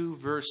chapter 2,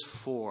 verse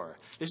 4.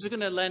 This is going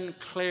to lend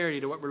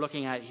clarity to what we're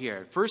looking at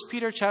here. 1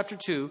 Peter chapter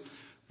 2,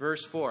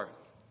 verse 4.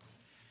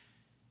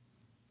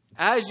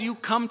 As you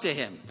come to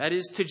him, that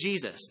is to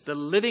Jesus, the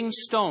living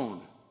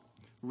stone,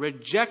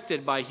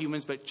 rejected by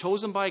humans but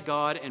chosen by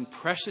God and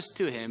precious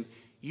to him,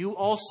 you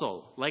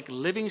also, like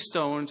living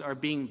stones, are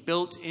being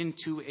built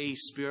into a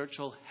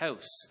spiritual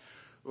house.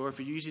 Or if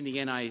you're using the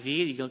NIV,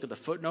 you can look at the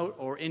footnote,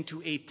 or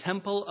into a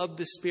temple of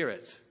the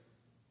Spirit.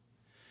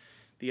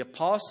 The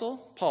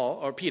Apostle Paul,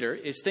 or Peter,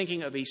 is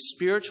thinking of a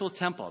spiritual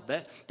temple.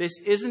 That this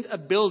isn't a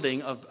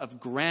building of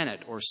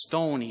granite or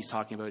stone he's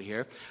talking about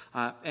here.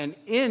 And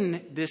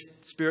in this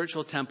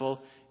spiritual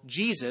temple,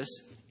 Jesus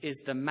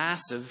is the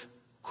massive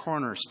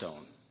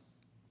cornerstone.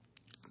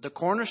 The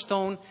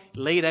cornerstone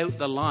laid out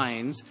the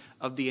lines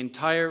of the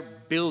entire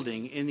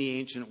building in the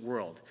ancient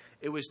world.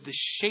 It was the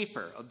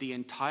shaper of the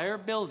entire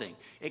building.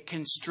 It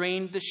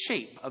constrained the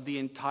shape of the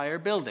entire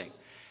building.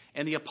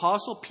 And the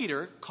Apostle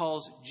Peter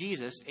calls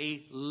Jesus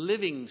a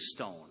living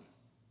stone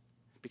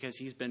because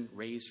he's been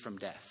raised from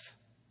death.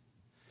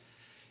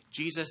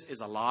 Jesus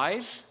is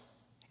alive,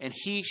 and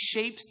he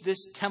shapes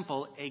this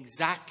temple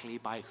exactly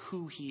by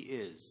who he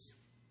is.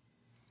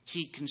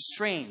 He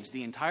constrains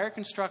the entire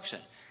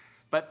construction.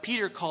 But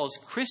Peter calls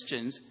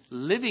Christians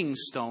living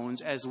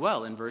stones as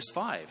well in verse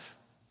 5.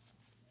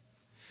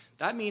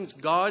 That means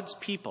God's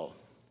people,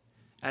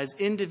 as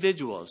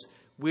individuals,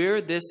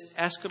 we're this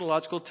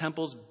eschatological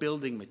temple's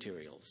building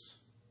materials.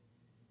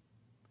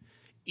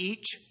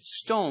 Each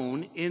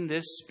stone in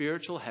this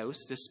spiritual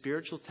house, this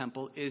spiritual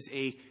temple, is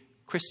a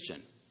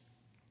Christian.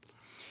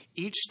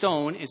 Each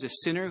stone is a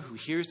sinner who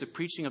hears the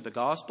preaching of the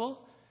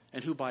gospel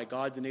and who by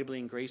God's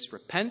enabling grace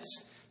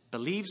repents,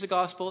 believes the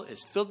gospel,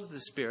 is filled with the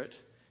Spirit,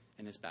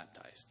 and is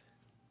baptized.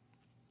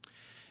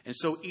 And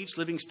so each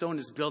living stone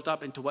is built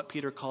up into what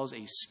Peter calls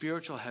a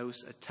spiritual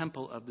house, a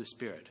temple of the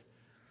Spirit.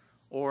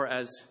 Or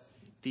as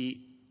the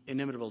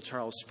inimitable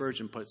Charles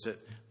Spurgeon puts it,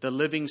 the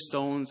living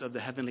stones of the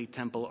heavenly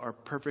temple are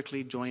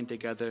perfectly joined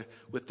together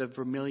with the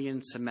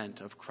vermilion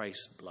cement of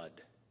Christ's blood.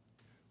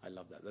 I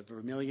love that. The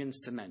vermilion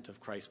cement of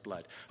Christ's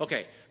blood.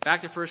 Okay,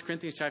 back to 1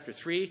 Corinthians chapter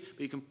 3,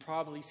 but you can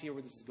probably see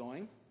where this is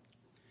going.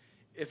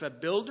 If a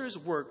builder's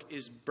work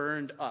is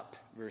burned up,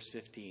 verse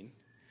 15,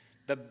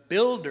 the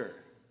builder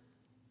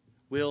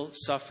will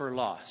suffer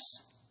loss,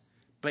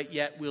 but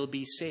yet will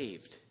be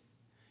saved,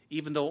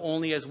 even though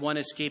only as one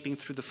escaping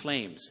through the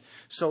flames.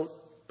 So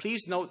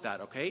please note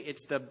that, okay?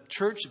 It's the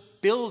church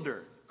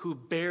builder who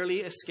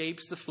barely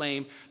escapes the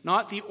flame,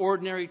 not the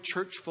ordinary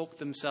church folk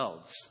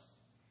themselves.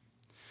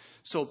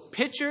 So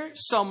picture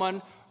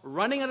someone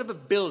running out of a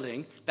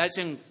building that's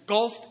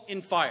engulfed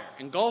in fire,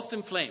 engulfed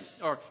in flames.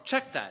 Or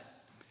check that.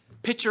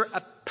 Picture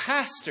a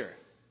pastor.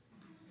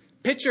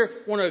 Picture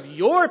one of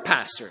your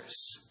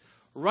pastors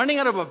running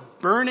out of a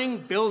burning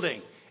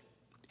building.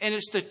 And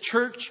it's the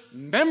church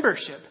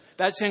membership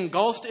that's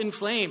engulfed in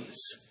flames.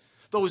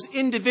 Those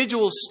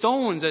individual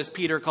stones, as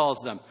Peter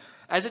calls them.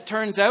 As it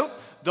turns out,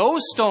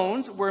 those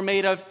stones were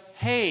made of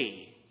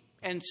hay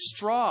and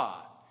straw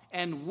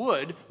and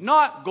wood,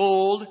 not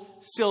gold,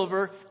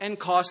 silver, and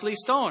costly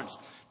stones.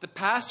 The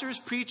pastors,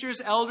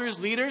 preachers, elders,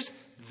 leaders,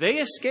 they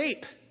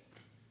escape.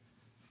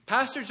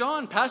 Pastor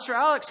John, Pastor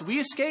Alex, we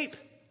escape.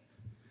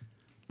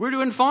 We're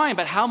doing fine,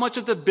 but how much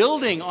of the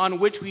building on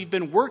which we've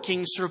been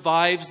working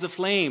survives the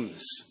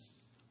flames?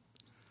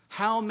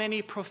 How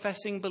many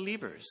professing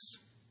believers?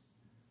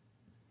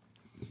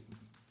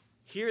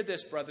 Hear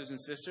this, brothers and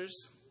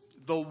sisters.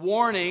 The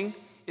warning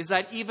is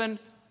that even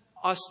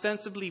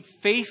ostensibly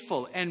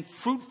faithful and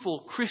fruitful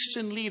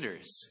Christian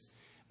leaders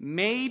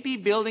may be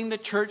building the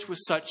church with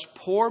such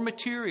poor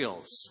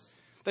materials,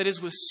 that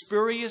is, with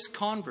spurious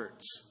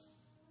converts,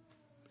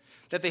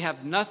 that they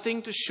have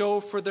nothing to show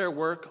for their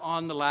work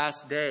on the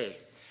last day.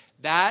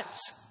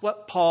 That's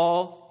what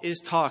Paul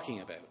is talking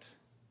about.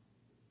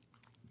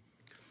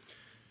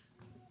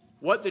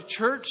 What the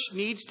church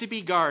needs to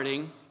be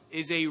guarding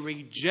is a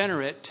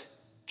regenerate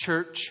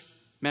church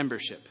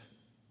membership.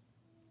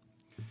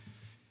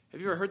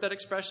 Have you ever heard that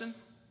expression?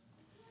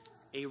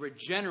 A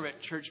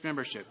regenerate church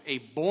membership, a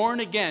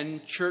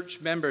born-again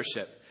church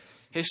membership.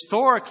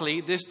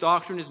 Historically, this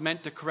doctrine is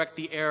meant to correct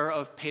the error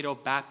of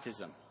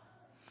paedobaptism.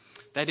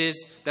 That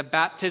is, the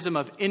baptism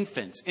of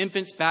infants.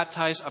 Infants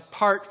baptized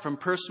apart from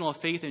personal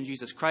faith in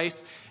Jesus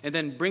Christ, and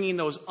then bringing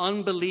those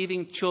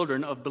unbelieving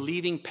children of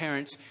believing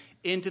parents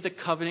into the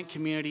covenant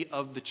community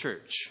of the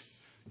church.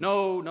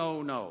 No,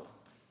 no, no.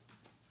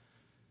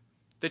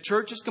 The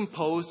church is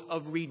composed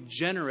of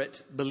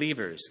regenerate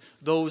believers,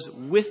 those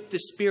with the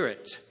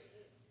Spirit.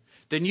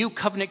 The new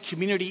covenant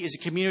community is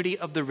a community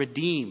of the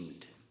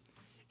redeemed.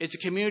 It's a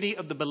community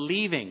of the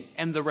believing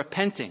and the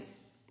repenting.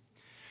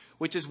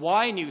 Which is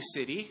why, New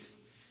City,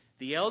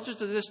 the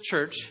elders of this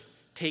church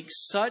take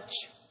such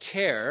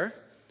care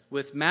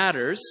with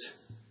matters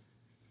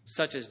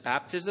such as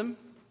baptism,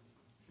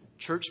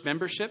 church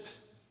membership,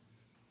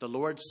 the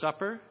Lord's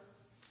Supper,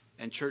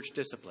 and church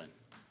discipline.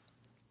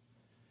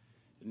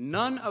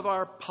 None of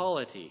our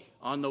polity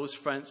on those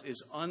fronts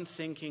is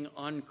unthinking,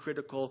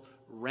 uncritical,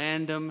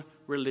 random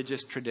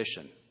religious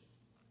tradition.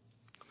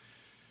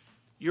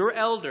 Your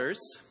elders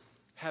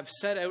have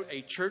set out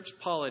a church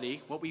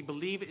polity, what we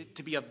believe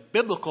to be a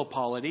biblical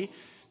polity,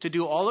 to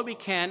do all that we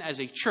can as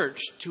a church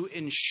to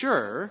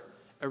ensure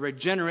a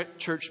regenerate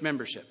church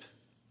membership.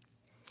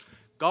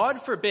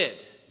 God forbid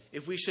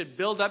if we should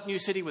build up New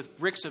City with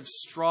bricks of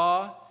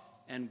straw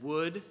and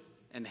wood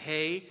and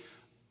hay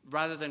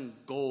rather than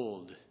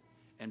gold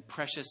and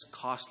precious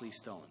costly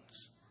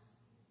stones.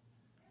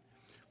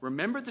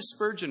 Remember the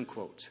Spurgeon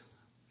quote,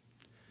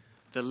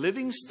 "The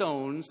living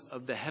stones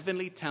of the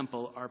heavenly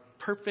temple are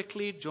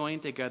perfectly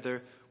joined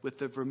together with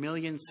the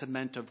vermilion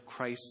cement of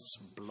Christ's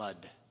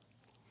blood."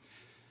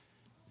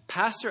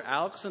 Pastor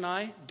Alex and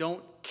I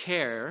don't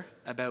care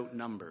about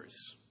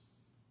numbers,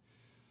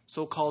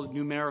 so-called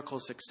numerical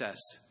success,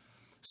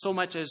 so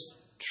much as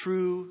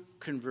true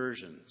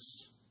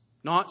conversions,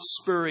 not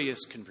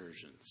spurious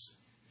conversions.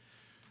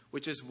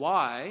 Which is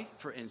why,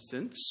 for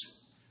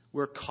instance,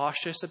 we're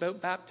cautious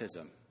about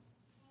baptism.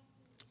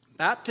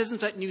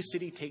 Baptisms at New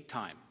City take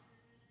time.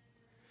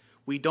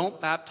 We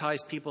don't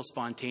baptize people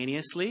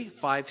spontaneously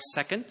 5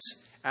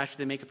 seconds after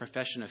they make a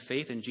profession of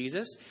faith in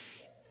Jesus.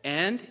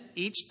 And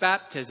each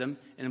baptism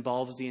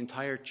involves the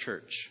entire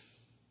church.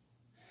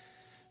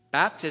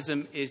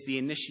 Baptism is the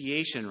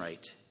initiation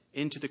rite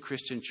into the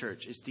Christian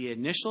church. It's the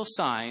initial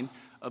sign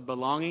of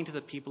belonging to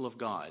the people of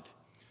God,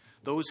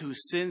 those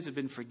whose sins have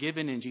been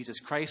forgiven in Jesus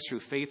Christ through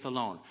faith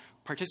alone.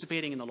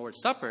 Participating in the Lord's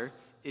Supper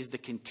is the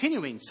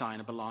continuing sign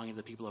of belonging to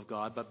the people of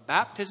God, but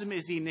baptism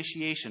is the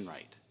initiation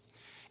rite.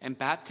 And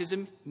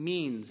baptism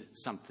means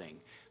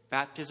something.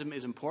 Baptism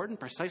is important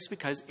precisely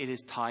because it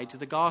is tied to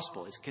the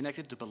gospel. It's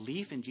connected to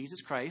belief in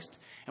Jesus Christ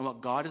and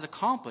what God has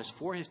accomplished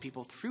for his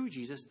people through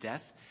Jesus'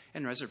 death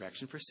and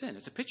resurrection for sin.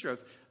 It's a picture of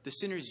the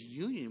sinner's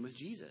union with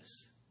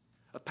Jesus,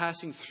 of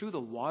passing through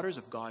the waters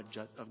of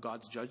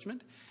God's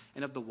judgment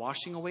and of the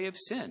washing away of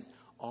sin,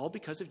 all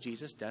because of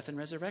Jesus' death and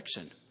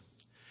resurrection.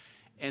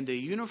 And the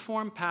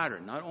uniform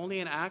pattern, not only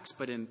in Acts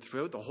but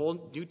throughout the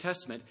whole New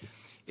Testament,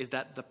 is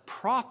that the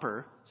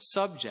proper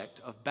subject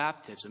of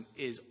baptism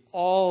is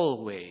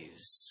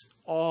always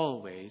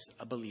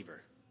a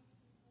believer.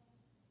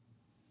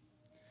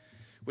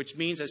 Which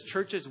means as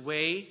churches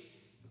weigh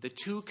the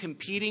two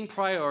competing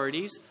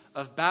priorities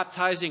of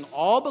baptizing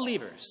all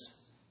believers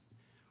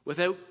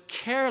without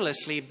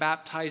carelessly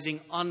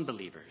baptizing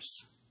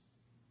unbelievers,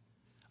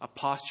 a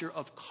posture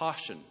of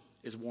caution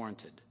is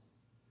warranted.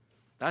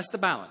 That's the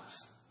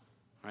balance,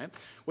 right?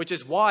 Which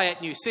is why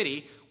at New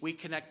City we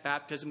connect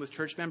baptism with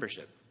church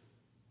membership.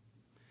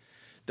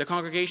 The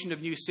congregation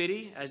of New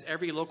City, as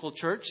every local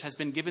church, has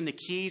been given the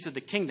keys of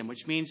the kingdom,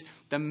 which means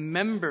the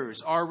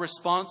members are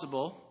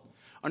responsible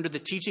under the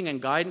teaching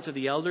and guidance of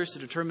the elders to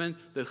determine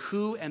the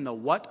who and the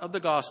what of the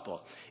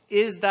gospel.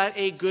 Is that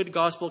a good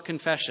gospel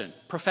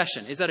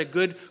profession? Is that a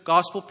good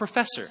gospel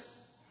professor?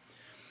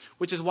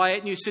 Which is why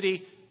at New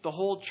City the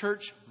whole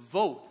church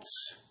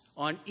votes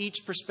on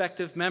each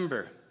prospective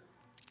member.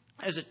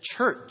 As a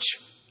church,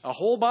 a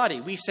whole body,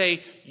 we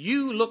say,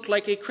 you look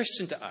like a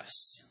Christian to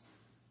us.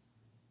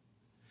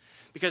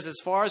 Because as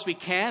far as we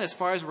can, as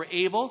far as we're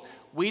able,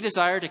 we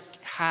desire to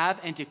have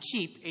and to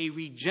keep a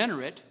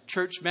regenerate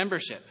church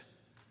membership.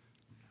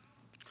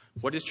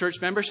 What is church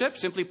membership?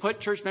 Simply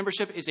put, church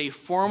membership is a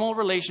formal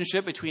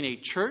relationship between a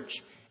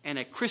church and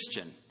a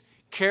Christian,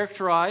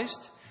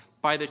 characterized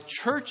by the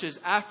church's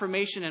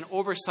affirmation and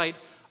oversight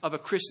of a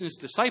Christian's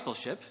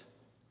discipleship,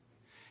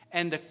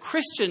 and the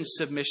Christian's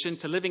submission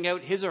to living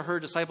out his or her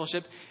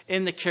discipleship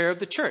in the care of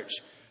the church.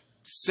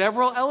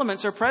 Several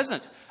elements are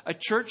present. A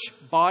church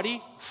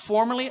body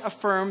formally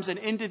affirms an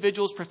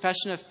individual's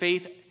profession of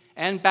faith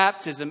and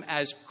baptism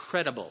as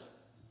credible.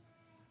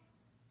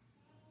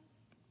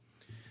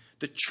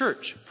 The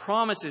church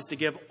promises to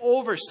give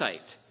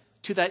oversight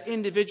to that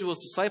individual's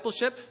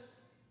discipleship,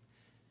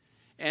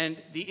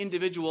 and the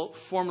individual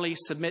formally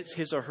submits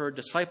his or her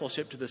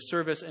discipleship to the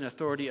service and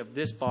authority of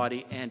this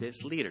body and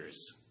its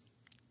leaders.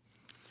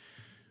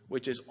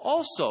 Which is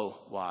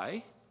also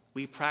why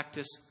we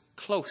practice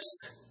close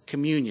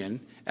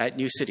communion at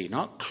New City.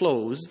 Not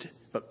closed,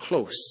 but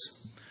close.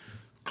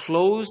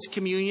 Closed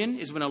communion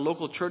is when a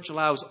local church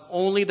allows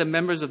only the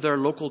members of their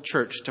local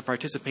church to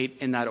participate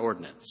in that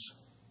ordinance.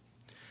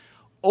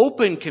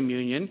 Open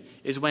communion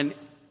is when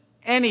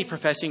any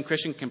professing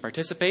Christian can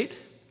participate.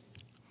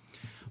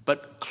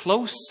 But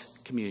close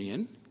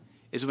communion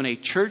is when a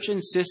church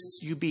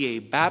insists you be a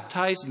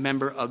baptized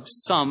member of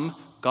some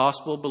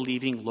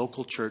gospel-believing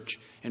local church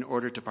in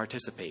order to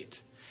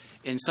participate.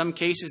 In some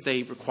cases,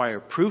 they require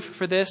proof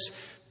for this,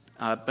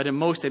 but in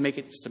most, they make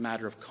it just a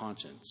matter of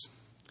conscience.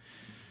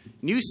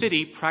 New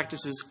City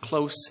practices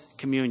close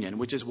communion,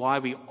 which is why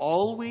we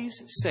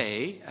always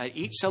say at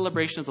each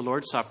celebration of the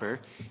Lord's Supper,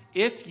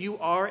 if you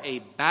are a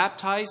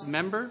baptized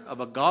member of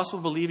a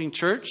gospel-believing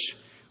church,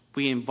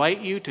 we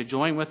invite you to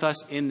join with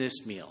us in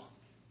this meal.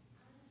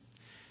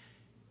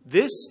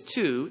 This,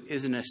 too,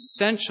 is an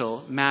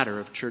essential matter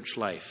of church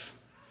life.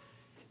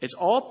 It's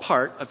all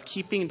part of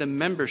keeping the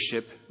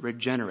membership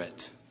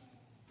regenerate.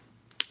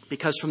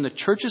 Because from the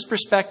church's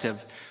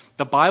perspective,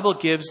 the Bible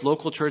gives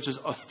local churches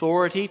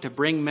authority to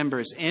bring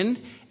members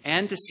in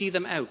and to see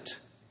them out.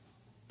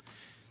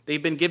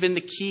 They've been given the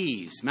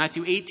keys.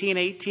 Matthew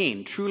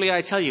 18:18. Truly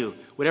I tell you,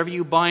 whatever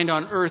you bind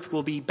on earth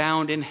will be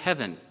bound in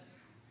heaven,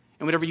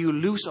 and whatever you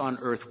loose on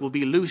earth will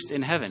be loosed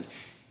in heaven.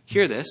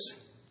 Hear this.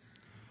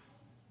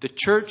 The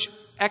church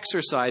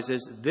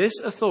exercises this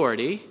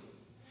authority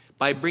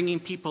by bringing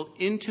people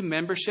into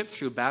membership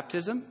through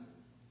baptism,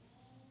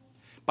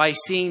 by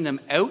seeing them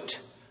out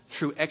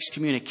through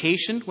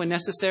excommunication when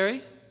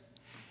necessary,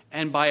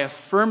 and by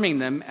affirming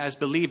them as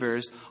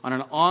believers on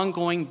an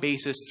ongoing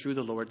basis through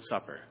the Lord's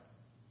Supper.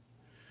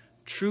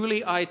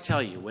 Truly, I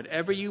tell you,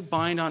 whatever you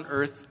bind on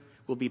earth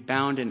will be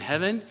bound in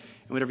heaven,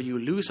 and whatever you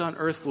loose on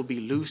earth will be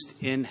loosed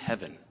in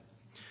heaven.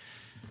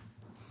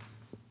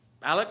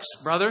 Alex,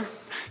 brother,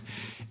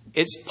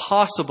 it's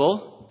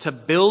possible to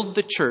build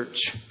the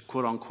church,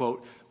 quote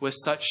unquote, with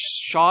such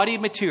shoddy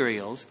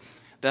materials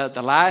that at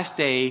the last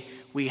day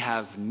we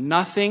have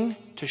nothing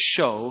to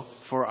show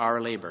for our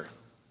labor.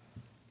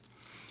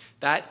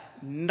 That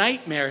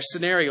nightmare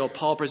scenario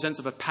Paul presents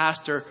of a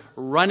pastor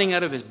running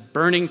out of his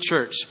burning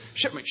church.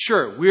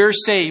 Sure, we're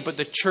saved, but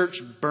the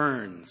church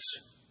burns.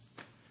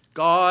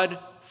 God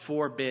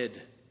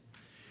forbid.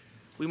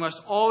 We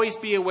must always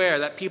be aware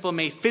that people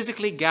may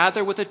physically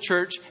gather with a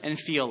church and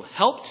feel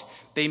helped.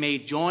 They may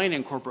join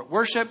in corporate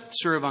worship,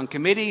 serve on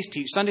committees,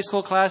 teach Sunday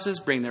school classes,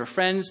 bring their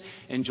friends,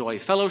 enjoy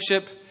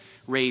fellowship,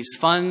 raise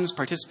funds,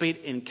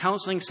 participate in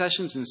counseling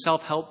sessions and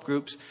self-help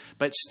groups,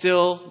 but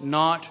still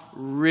not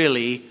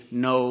really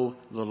know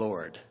the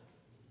Lord.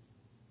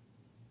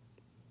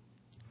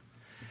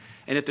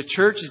 And if the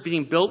church is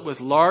being built with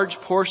large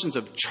portions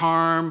of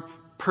charm,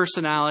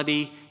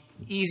 personality,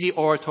 easy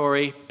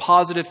oratory,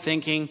 positive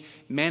thinking,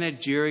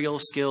 managerial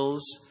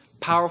skills,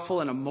 powerful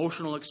and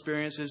emotional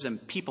experiences,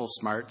 and people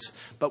smarts,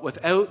 but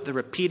without the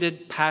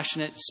repeated,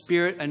 passionate,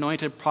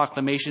 spirit-anointed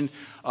proclamation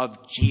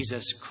of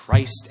Jesus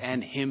Christ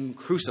and Him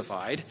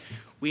crucified,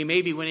 we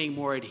may be winning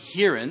more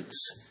adherents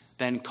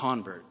than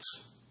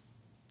converts.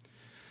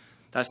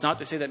 That's not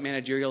to say that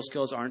managerial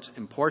skills aren't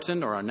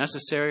important or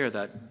unnecessary or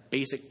that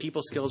basic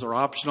people skills are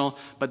optional,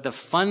 but the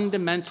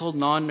fundamental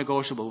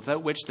non-negotiable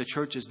without which the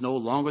church is no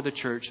longer the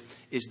church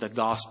is the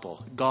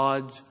gospel,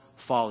 God's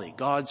folly,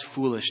 God's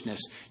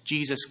foolishness,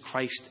 Jesus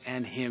Christ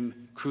and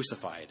Him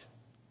crucified.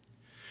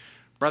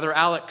 Brother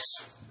Alex,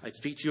 I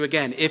speak to you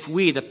again. If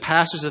we, the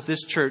pastors of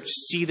this church,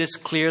 see this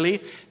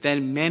clearly,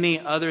 then many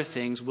other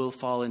things will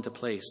fall into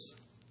place.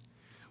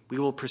 We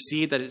will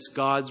perceive that it's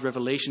God's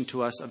revelation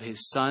to us of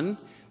His Son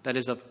that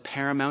is of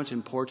paramount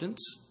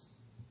importance.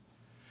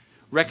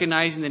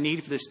 Recognizing the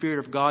need for the Spirit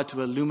of God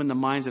to illumine the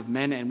minds of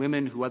men and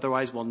women who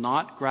otherwise will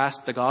not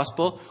grasp the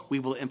gospel, we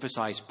will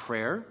emphasize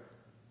prayer.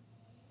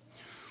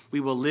 We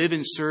will live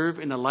and serve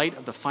in the light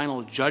of the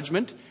final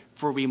judgment,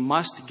 for we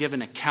must give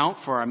an account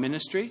for our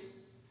ministry.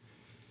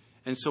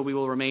 And so we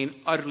will remain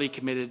utterly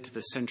committed to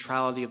the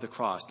centrality of the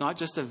cross, not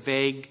just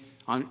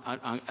on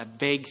a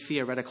vague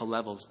theoretical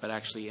levels, but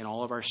actually in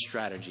all of our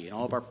strategy, in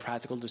all of our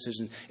practical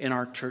decisions, in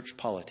our church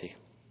polity.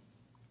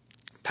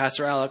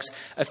 Pastor Alex,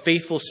 a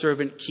faithful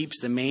servant,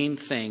 keeps the main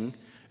thing,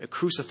 a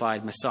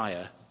crucified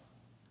Messiah,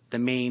 the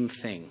main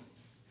thing.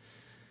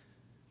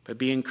 But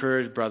be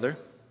encouraged, brother.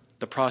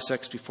 The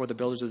prospects before the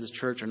builders of this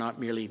church are not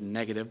merely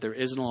negative. There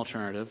is an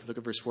alternative. Look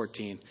at verse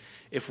 14.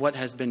 If what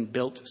has been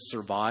built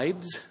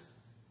survives,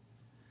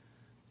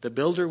 the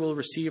builder will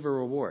receive a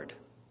reward.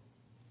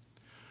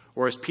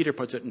 Or as Peter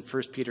puts it in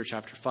 1 Peter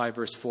chapter 5,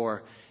 verse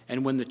 4,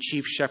 and when the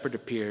chief shepherd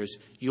appears,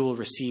 you will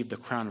receive the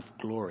crown of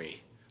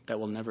glory that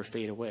will never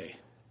fade away.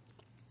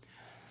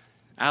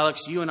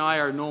 Alex, you and I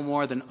are no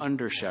more than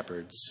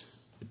under-shepherds.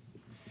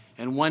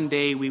 And one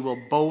day we will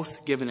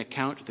both give an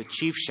account to the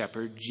chief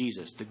shepherd,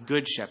 Jesus, the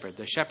good shepherd,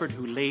 the shepherd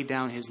who laid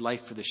down his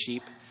life for the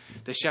sheep,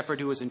 the shepherd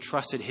who has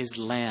entrusted his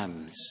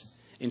lambs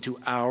into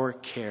our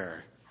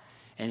care.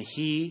 And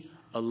he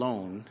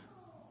alone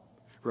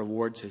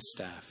rewards his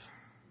staff.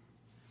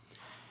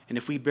 And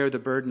if we bear the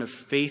burden of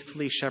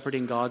faithfully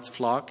shepherding God's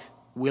flock,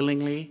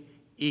 willingly,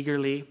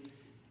 eagerly,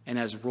 and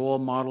as role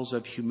models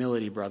of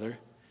humility, brother,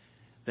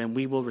 then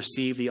we will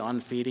receive the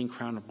unfading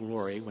crown of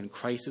glory when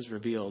Christ is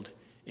revealed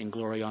in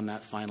glory on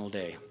that final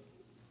day.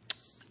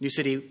 New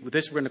City, with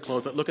this we're going to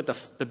close, but look at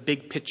the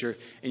big picture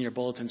in your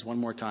bulletins one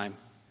more time.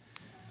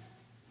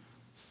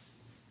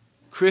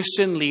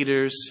 Christian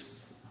leaders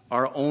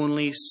are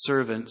only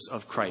servants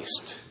of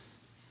Christ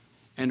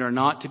and are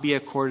not to be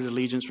accorded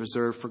allegiance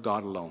reserved for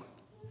God alone.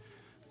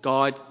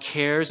 God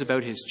cares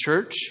about His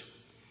church,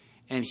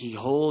 and He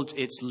holds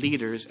its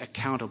leaders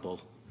accountable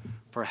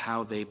for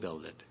how they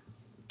build it.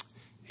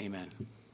 Amen.